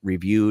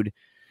reviewed.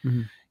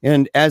 Mm-hmm.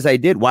 And as I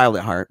did, Wild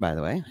at Heart, by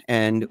the way,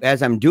 and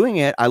as I'm doing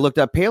it, I looked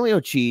up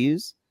paleo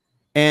cheese,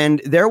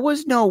 and there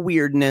was no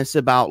weirdness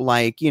about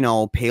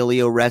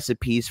paleo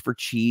recipes for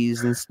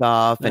cheese and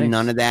stuff, and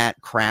none of that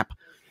crap.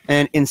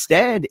 And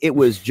instead, it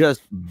was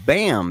just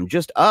bam,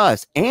 just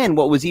us. And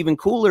what was even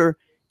cooler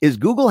is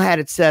Google had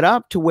it set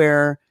up to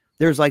where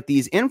there's like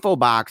these info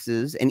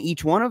boxes, and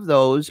each one of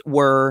those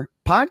were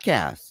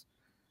podcasts.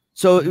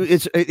 So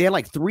they had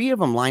like 3 of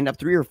them lined up,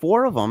 3 or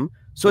 4 of them.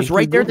 So it's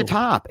right there at the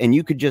top, and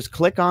you could just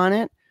click on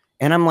it.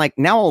 And I'm like,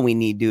 now all we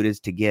need, dude, is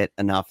to get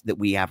enough that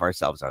we have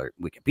ourselves our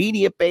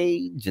Wikipedia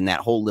page and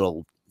that whole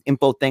little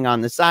info thing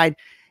on the side.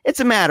 It's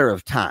a matter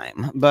of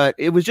time, but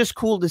it was just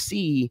cool to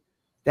see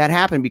that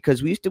happen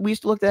because we used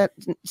to look that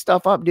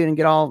stuff up, dude, and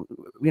get all,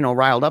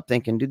 riled up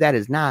thinking, dude,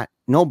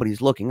 nobody's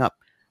looking up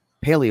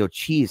paleo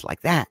cheese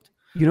like that.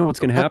 You know what's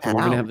going to happen?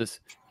 We're going to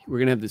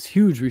have this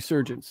huge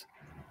resurgence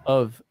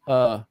of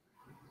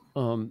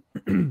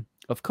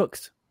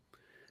cooks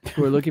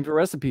who are looking for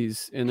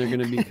recipes, and they're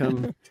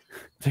going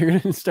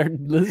to start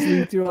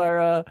listening to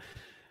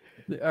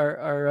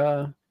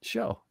our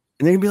show.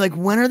 And they're gonna be like,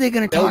 when are they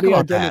going to talk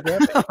about that?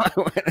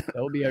 That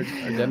will be our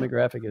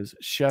demographic is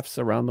chefs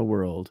around the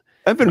world.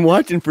 I've been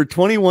watching for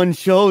 21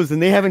 shows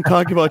and they haven't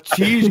talked about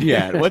cheese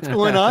yet. What's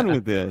going on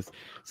with this?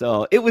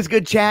 So it was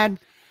good, Chad.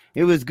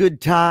 It was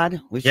good,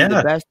 Todd. Wish you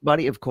the best,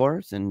 buddy, of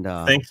course. And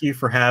thank you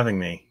for having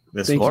me.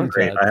 This was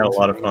great. I had a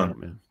lot of fun.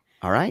 Man.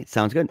 All right.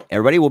 Sounds good.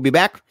 Everybody, we'll be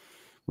back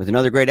with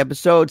another great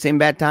episode. Same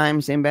bad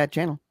time, same bad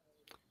channel.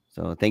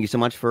 So thank you so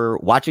much for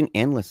watching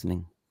and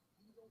listening.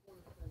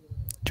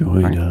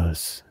 Join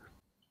us.